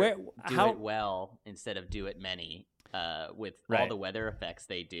just like, do it well instead of do it many. With all the weather effects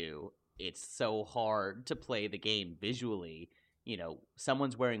they do, it's so hard to play the game visually. You know,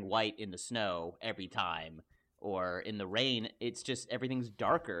 someone's wearing white in the snow every time. Or in the rain, it's just everything's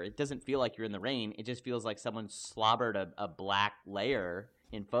darker. It doesn't feel like you're in the rain. It just feels like someone slobbered a black layer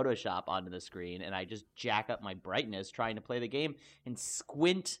in Photoshop onto the screen, and I just jack up my brightness trying to play the game and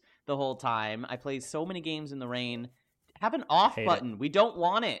squint the whole time. I play so many games in the rain. Have an off button. We don't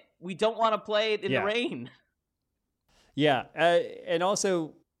want it. We don't want to play it in the rain. Yeah, and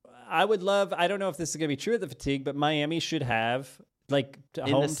also, I would love, I don't know if this is going to be true at the Fatigue, but Miami should have, like, a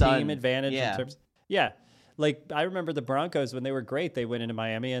home team advantage in terms. Yeah. Like, I remember the Broncos, when they were great, they went into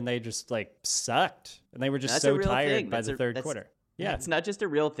Miami and they just, like, sucked. And they were just so tired by the third quarter. Yeah. It's not just a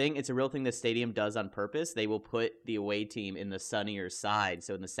real thing. It's a real thing the stadium does on purpose. They will put the away team in the sunnier side.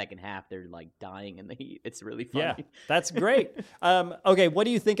 So in the second half, they're, like, dying in the heat. It's really funny. Yeah, that's great. Okay, what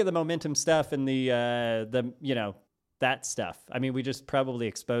do you think of the momentum stuff and the you know, that stuff? I mean, we just probably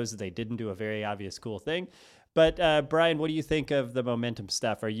exposed that they didn't do a very obvious cool thing. But, Brian, what do you think of the momentum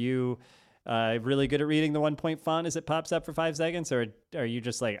stuff? Are you really good at reading the 1-point font as it pops up for 5 seconds, or are you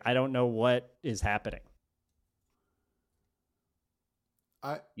just like, I don't know what is happening?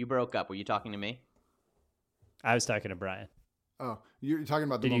 You broke up. Were you talking to me? I was talking to Brian. Oh, you're talking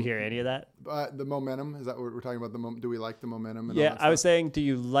about Did you hear any of that? The momentum? Is that what we're talking about? Do we like the momentum? And yeah, I was saying, do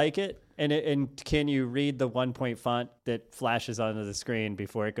you like it? And can you read the 1-point font that flashes onto the screen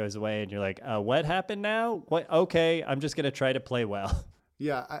before it goes away? And you're like, what happened now? What? Okay, I'm just going to try to play well.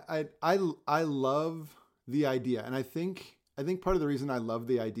 Yeah, I love the idea. And I think part of the reason I love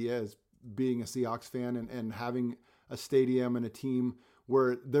the idea is being a Seahawks fan and having a stadium and a team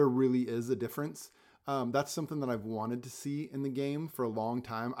where there really is a difference. That's something that I've wanted to see in the game for a long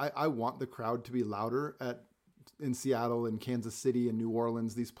time. I want the crowd to be louder in Seattle and Kansas City and New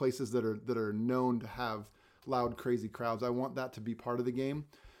Orleans, these places that are known to have loud, crazy crowds. I want that to be part of the game.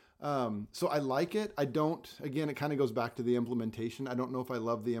 So I like it. I don't, again, it kind of goes back to the implementation. I don't know if I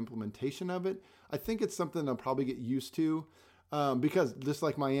love the implementation of it. I think it's something I'll probably get used to, because just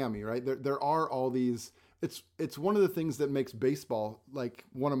like Miami, right? There are all these, it's one of the things that makes baseball like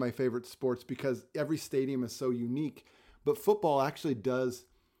one of my favorite sports, because every stadium is so unique, but football actually does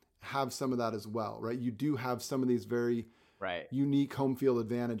have some of that as well, right? You do have some of these very unique home field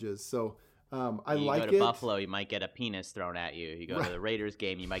advantages. So, I like it. You go to Buffalo, you might get a penis thrown at you. You go to the Raiders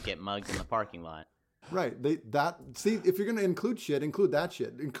game, you might get mugged in the parking lot. Right. See, if you're going to include shit, include that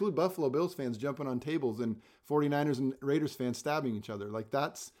shit. Include Buffalo Bills fans jumping on tables and 49ers and Raiders fans stabbing each other. Like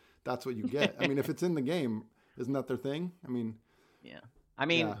that's what you get. I mean, if it's in the game, isn't that their thing? I mean, yeah. I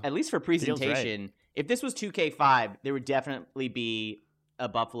mean, at least for presentation, if this was 2K5, there would definitely be a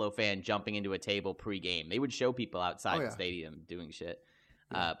Buffalo fan jumping into a table pregame. They would show people outside the stadium doing shit.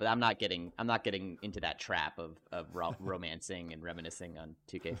 But I'm not getting into that trap of romancing and reminiscing on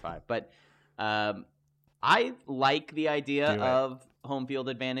 2K5. But I like the idea of home field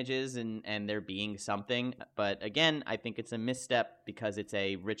advantages and there being something. But again, I think it's a misstep because it's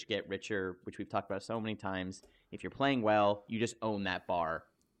a rich get richer, which we've talked about so many times. If you're playing well, you just own that bar.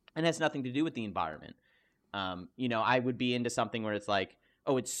 And that's nothing to do with the environment. I would be into something where it's like,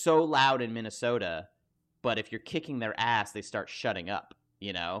 oh, it's so loud in Minnesota, but if you're kicking their ass, they start shutting up.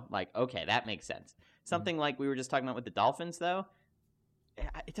 Like, okay, that makes sense. Something like we were just talking about with the Dolphins, though,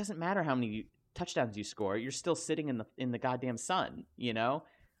 it doesn't matter how many touchdowns you score. You're still sitting in the goddamn sun,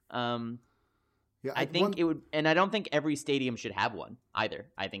 I think it would, and I don't think every stadium should have one either.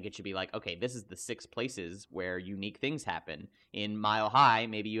 I think it should be like, okay, this is the 6 places where unique things happen. In Mile High,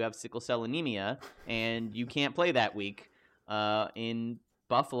 maybe you have sickle cell anemia and you can't play that week. In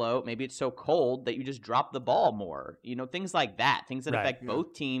Buffalo, maybe it's so cold that you just drop the ball more. Things like that. Things that affect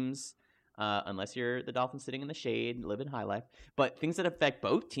both teams. unless you're the Dolphins sitting in the shade, living high life. But things that affect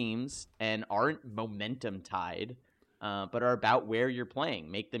both teams and aren't momentum tied, but are about where you're playing,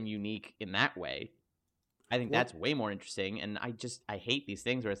 make them unique in that way. I think that's way more interesting. And I hate these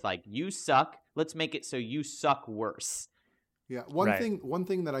things where it's like, you suck. Let's make it so you suck worse. Yeah. One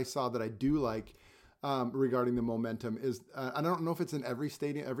thing that I saw that I do like regarding the momentum is, I don't know if it's in every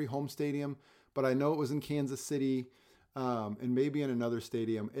stadium, every home stadium, but I know it was in Kansas City and maybe in another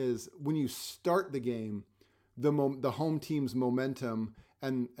stadium, is when you start the game, the home team's momentum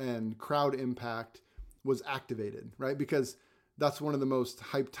and crowd impact was activated, right? Because that's one of the most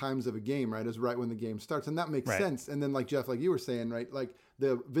hyped times of a game, right? Is right when the game starts. And that makes sense. And then like Jeff, like you were saying, right? Like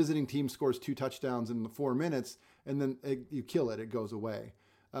the visiting team scores 2 touchdowns in the 4 minutes and then you kill it. It goes away.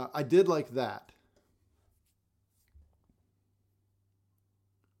 I did like that.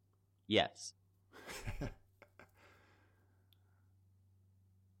 Yes. I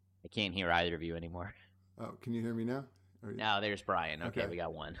can't hear either of you anymore. Oh, can you hear me now? No, there's Brian. Okay, we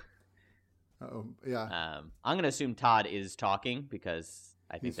got one. Oh, yeah. I'm going to assume Todd is talking because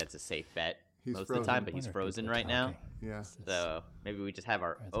I think that's a safe bet most of the time, but he's frozen right now. Yeah. So maybe we just have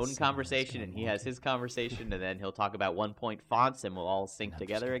our own conversation and he has his conversation and then he'll talk about 1-point fonts and we'll all sync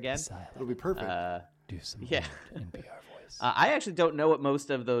together again. It'll be perfect. Do some yeah. NPR voice. I actually don't know what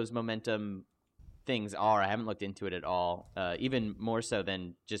most of those momentum things are. I haven't looked into it at all, even more so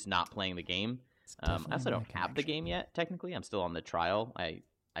than just not playing the game. I also don't have the game yet, technically. I'm still on the trial.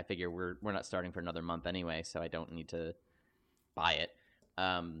 I figure we're not starting for another month anyway, so I don't need to buy it.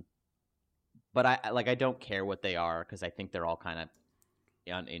 But I don't care what they are because I think they're all kind of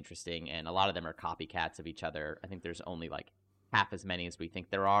uninteresting, and a lot of them are copycats of each other. I think there's only like half as many as we think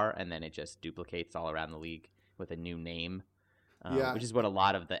there are, and then it just duplicates all around the league with a new name, which is what a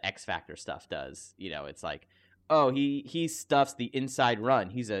lot of the X Factor stuff does. You know, it's like, oh, he stuffs the inside run.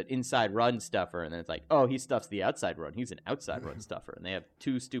 He's an inside run stuffer. And then it's like, oh, he stuffs the outside run. He's an outside run stuffer. And they have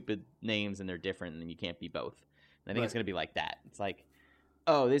 2 stupid names and they're different and you can't be both. And I think it's going to be like that. It's like,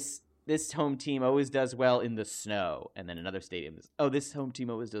 oh, this home team always does well in the snow. And then another stadium is, oh, this home team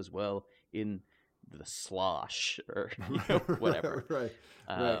always does well in the slosh or whatever. Right.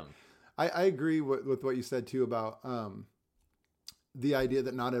 I agree with what you said too about the idea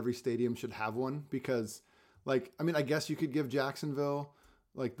that not every stadium should have one because, like, I mean, I guess you could give Jacksonville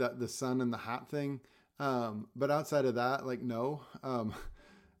like the sun and the hat thing. But outside of that, like, no.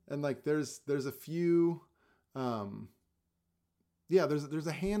 And like, there's a few, there's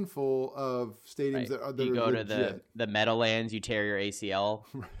a handful of stadiums that are you go legit. To the Meadowlands, you tear your ACL.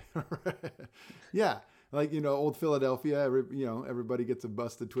 Yeah. Like, old Philadelphia, everybody gets a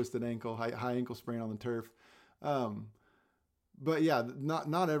busted, twisted ankle, high ankle sprain on the turf. But yeah,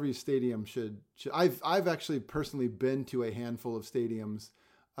 not every stadium should. I've actually personally been to a handful of stadiums.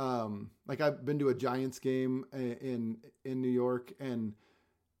 Like I've been to a Giants game in New York, and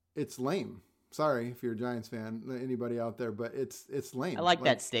it's lame. Sorry if you're a Giants fan, anybody out there, but it's lame. I like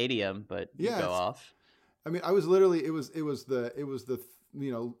that stadium, but you go off. I mean, I was literally it was the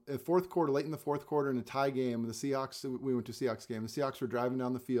fourth quarter, late in the fourth quarter in a tie game. The Seahawks, we went to a Seahawks game. The Seahawks were driving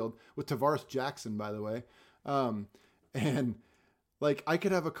down the field with Tavares Jackson, by the way, and like I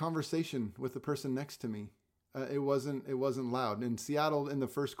could have a conversation with the person next to me. It wasn't loud. In Seattle, in the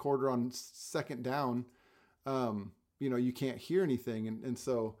first quarter on second down, you can't hear anything, and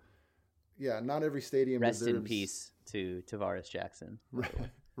so yeah, not every stadium. Rest in peace to Tavares Jackson.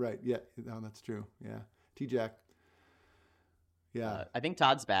 Right. Yeah, no, that's true. Yeah, T-Jack. Yeah, I think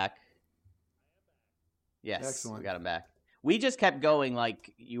Todd's back. Yes, excellent. We got him back. We just kept going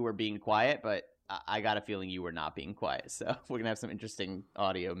like you were being quiet, but I got a feeling you were not being quiet. So we're going to have some interesting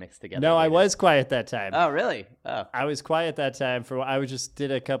audio mixed together. No, later. I was quiet that time. Oh, really? Oh. I was quiet that time. I just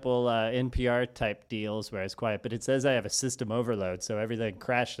did a couple NPR type deals where I was quiet, but it says I have a system overload. So everything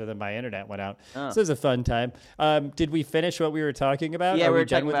crashed and then my internet went out. Oh. So it was a fun time. Did we finish what we were talking about? Yeah, Are we done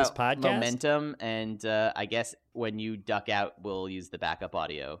talking with about this podcast? Momentum. And I guess when you duck out, we'll use the backup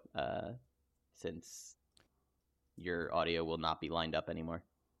audio since your audio will not be lined up anymore.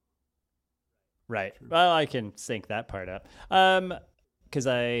 Right. Well, I can sync that part up. Because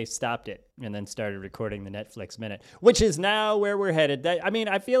I stopped it and then started recording the Netflix Minute, which is now where we're headed.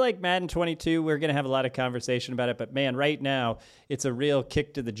 I feel like Madden 22, we're going to have a lot of conversation about it. But, man, right now, it's a real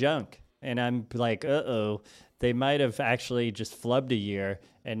kick to the junk. And I'm like, they might have actually just flubbed a year.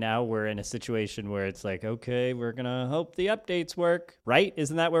 And now we're in a situation where it's like, okay, we're going to hope the updates work. Right?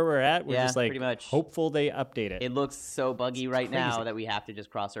 Isn't that where we're at? We're just like pretty much hopeful they update it. It looks so buggy now that we have to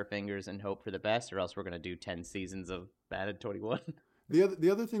just cross our fingers and hope for the best, or else we're going to do 10 seasons of Madden 21. The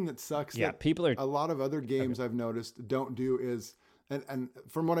other thing that sucks, that people are a lot of other games I've noticed don't do is, And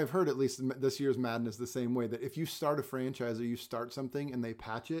from what I've heard, at least this year's Madden is the same way, that if you start a franchise or you start something and they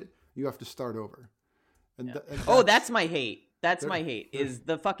patch it, you have to start over. And that's my hate. That's my hate, is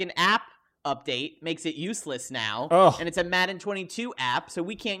the fucking app update makes it useless now. And it's a Madden 22 app, so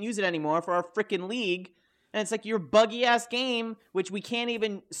we can't use it anymore for our freaking league. And it's like your buggy-ass game, which we can't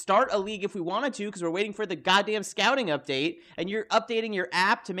even start a league if we wanted to because we're waiting for the goddamn scouting update, and you're updating your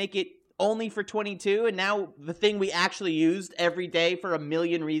app to make it only for 22, and now the thing we actually used every day for a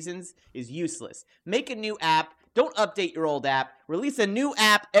million reasons is useless. Make a new app. Don't update your old app. Release a new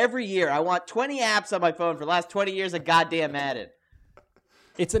app every year. I want 20 apps on my phone for the last 20 years of goddamn Madden.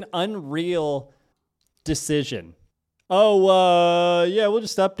 It's an unreal decision. Yeah, we'll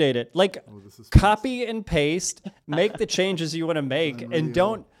just update it. Like, copy and paste, make the changes you want to make, and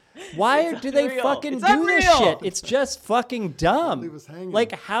don't... Why do they fucking do this shit? It's just fucking dumb.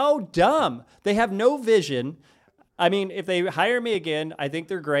 Like, how dumb? They have no vision. I mean, if they hire me again, I think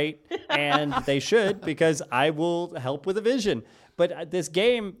they're great, and they should, because I will help with a vision. But this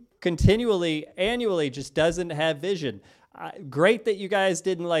game continually, annually, just doesn't have vision. Great that you guys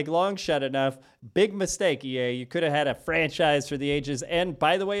didn't like long shot enough. Big mistake, EA. You could have had a franchise for the ages, and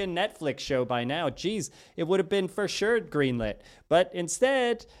by the way, a Netflix show by now. Jeez, it would have been for sure greenlit. But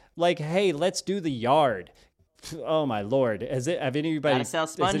instead, like, hey, let's do the Yard. Oh my lord! Have anybody? Gotta sell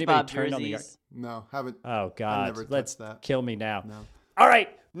SpongeBob jerseys. On the Yard? No, haven't. Oh god, let's that. Kill me now. No. All right,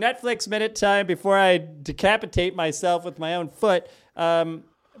 Netflix minute time before I decapitate myself with my own foot.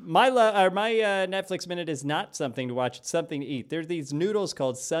 My Netflix minute is not something to watch. It's something to eat. There are these noodles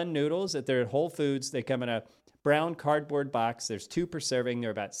called Sun Noodles that they're at Whole Foods. They come in a brown cardboard box. There's 2 per serving. They're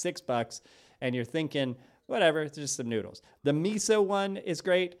about $6. And you're thinking, whatever, it's just some noodles. The miso one is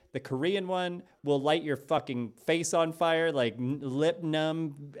great. The Korean one will light your fucking face on fire, like lip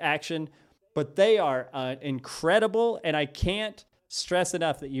numb action. But they are incredible, and I can't stress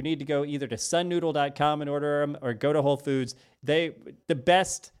enough that you need to go either to sunnoodle.com and order them or go to Whole Foods. The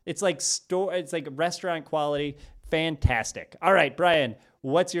best. It's like restaurant quality. Fantastic. All right, Brian,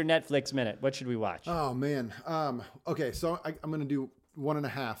 what's your Netflix minute? What should we watch? Oh man. Okay, so I'm gonna do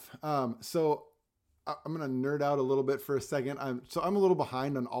 1.5. So I'm gonna nerd out a little bit for a second. I'm a little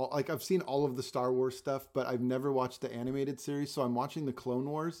behind on all. Like, I've seen all of the Star Wars stuff, but I've never watched the animated series. So I'm watching the Clone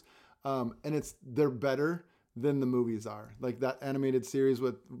Wars, and they're better than the movies are. Like, that animated series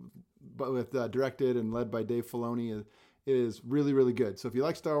with directed and led by Dave Filoni is really, really good. So if you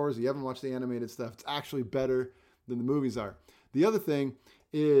like Star Wars, you haven't watched the animated stuff, it's actually better than the movies are. The other thing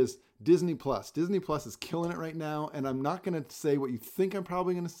is Disney Plus. Disney Plus is killing it right now, and I'm not going to say what you think I'm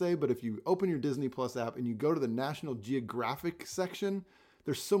probably going to say, but if you open your Disney Plus app and you go to the National Geographic section,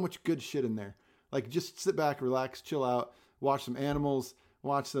 there's so much good shit in there. Like, just sit back, relax, chill out, watch some animals,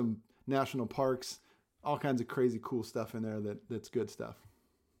 watch some national parks, all kinds of crazy cool stuff in there that's good stuff.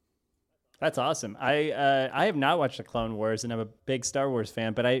 That's awesome. I have not watched the Clone Wars, and I'm a big Star Wars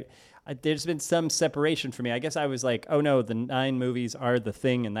fan, but there's been some separation for me. I guess I was like, oh no, the 9 movies are the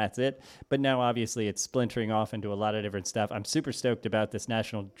thing and that's it. But now obviously it's splintering off into a lot of different stuff. I'm super stoked about this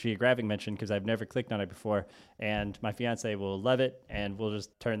National Geographic mention because I've never clicked on it before, and my fiance will love it, and we'll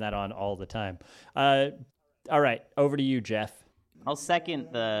just turn that on all the time. All right, over to you, Jeff. I'll second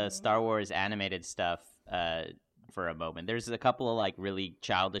the Star Wars animated stuff for a moment. There's a couple of like really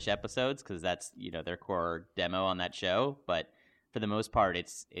childish episodes because that's, their core demo on that show, but for the most part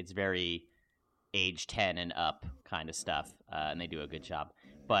it's very age 10 and up kind of stuff, and they do a good job.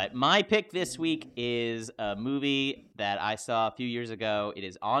 But my pick this week is a movie that I saw a few years ago. It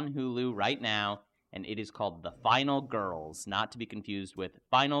is on Hulu right now, and it is called The Final Girls, not to be confused with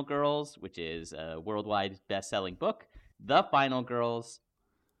Final Girls, which is a worldwide best-selling book. The Final Girls,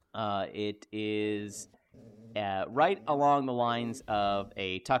 it is right along the lines of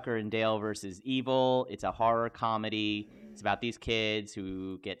a Tucker and Dale versus Evil. It's a horror comedy. It's about these kids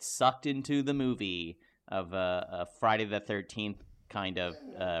who get sucked into the movie of a Friday the 13th kind of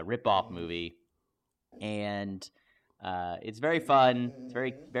rip-off movie. And it's very fun. It's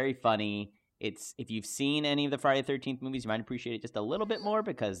very, very funny. If you've seen any of the Friday the 13th movies, you might appreciate it just a little bit more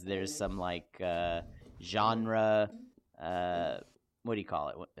because there's some like genre... what do you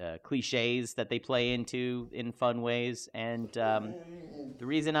call it? Cliches that they play into in fun ways. And the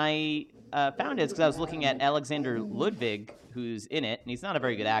reason I found it is because I was looking at Alexander Ludwig, who's in it, and he's not a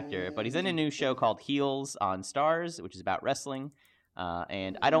very good actor, but he's in a new show called Heels on Stars, which is about wrestling.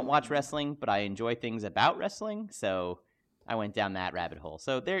 And I don't watch wrestling, but I enjoy things about wrestling, so I went down that rabbit hole.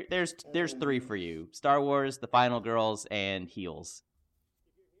 So there's 3 for you: Star Wars, The Final Girls, and Heels.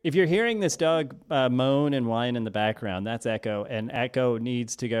 If you're hearing this dog moan and whine in the background, that's Echo, and Echo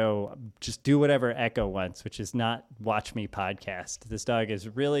needs to go just do whatever Echo wants, which is not watch me podcast. This dog is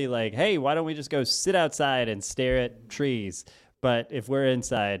really like, hey, why don't we just go sit outside and stare at trees? But if we're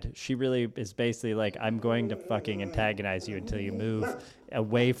inside, she really is basically like, I'm going to fucking antagonize you until you move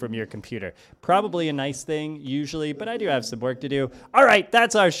away from your computer. Probably a nice thing usually, but I do have some work to do. All right,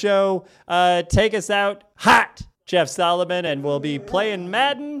 that's our show. Take us out hot, Jeff Solomon, and we'll be playing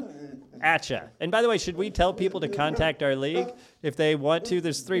Madden at ya. And by the way, should we tell people to contact our league if they want to?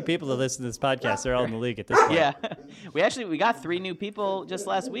 There's 3 people that listen to this podcast. They're all in the league at this point. Yeah, we got 3 new people just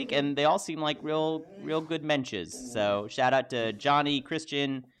last week, and they all seem like real good menches. So shout out to Johnny,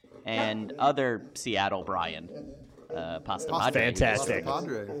 Christian, and other Seattle Brian. Pasta Padre. Fantastic. Pasta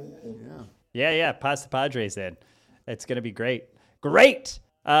Padre. Yeah, Pasta Padre's in. It's going to be great. Great!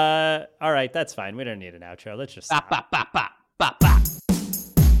 All right, that's fine. We don't need an outro. Let's just stop.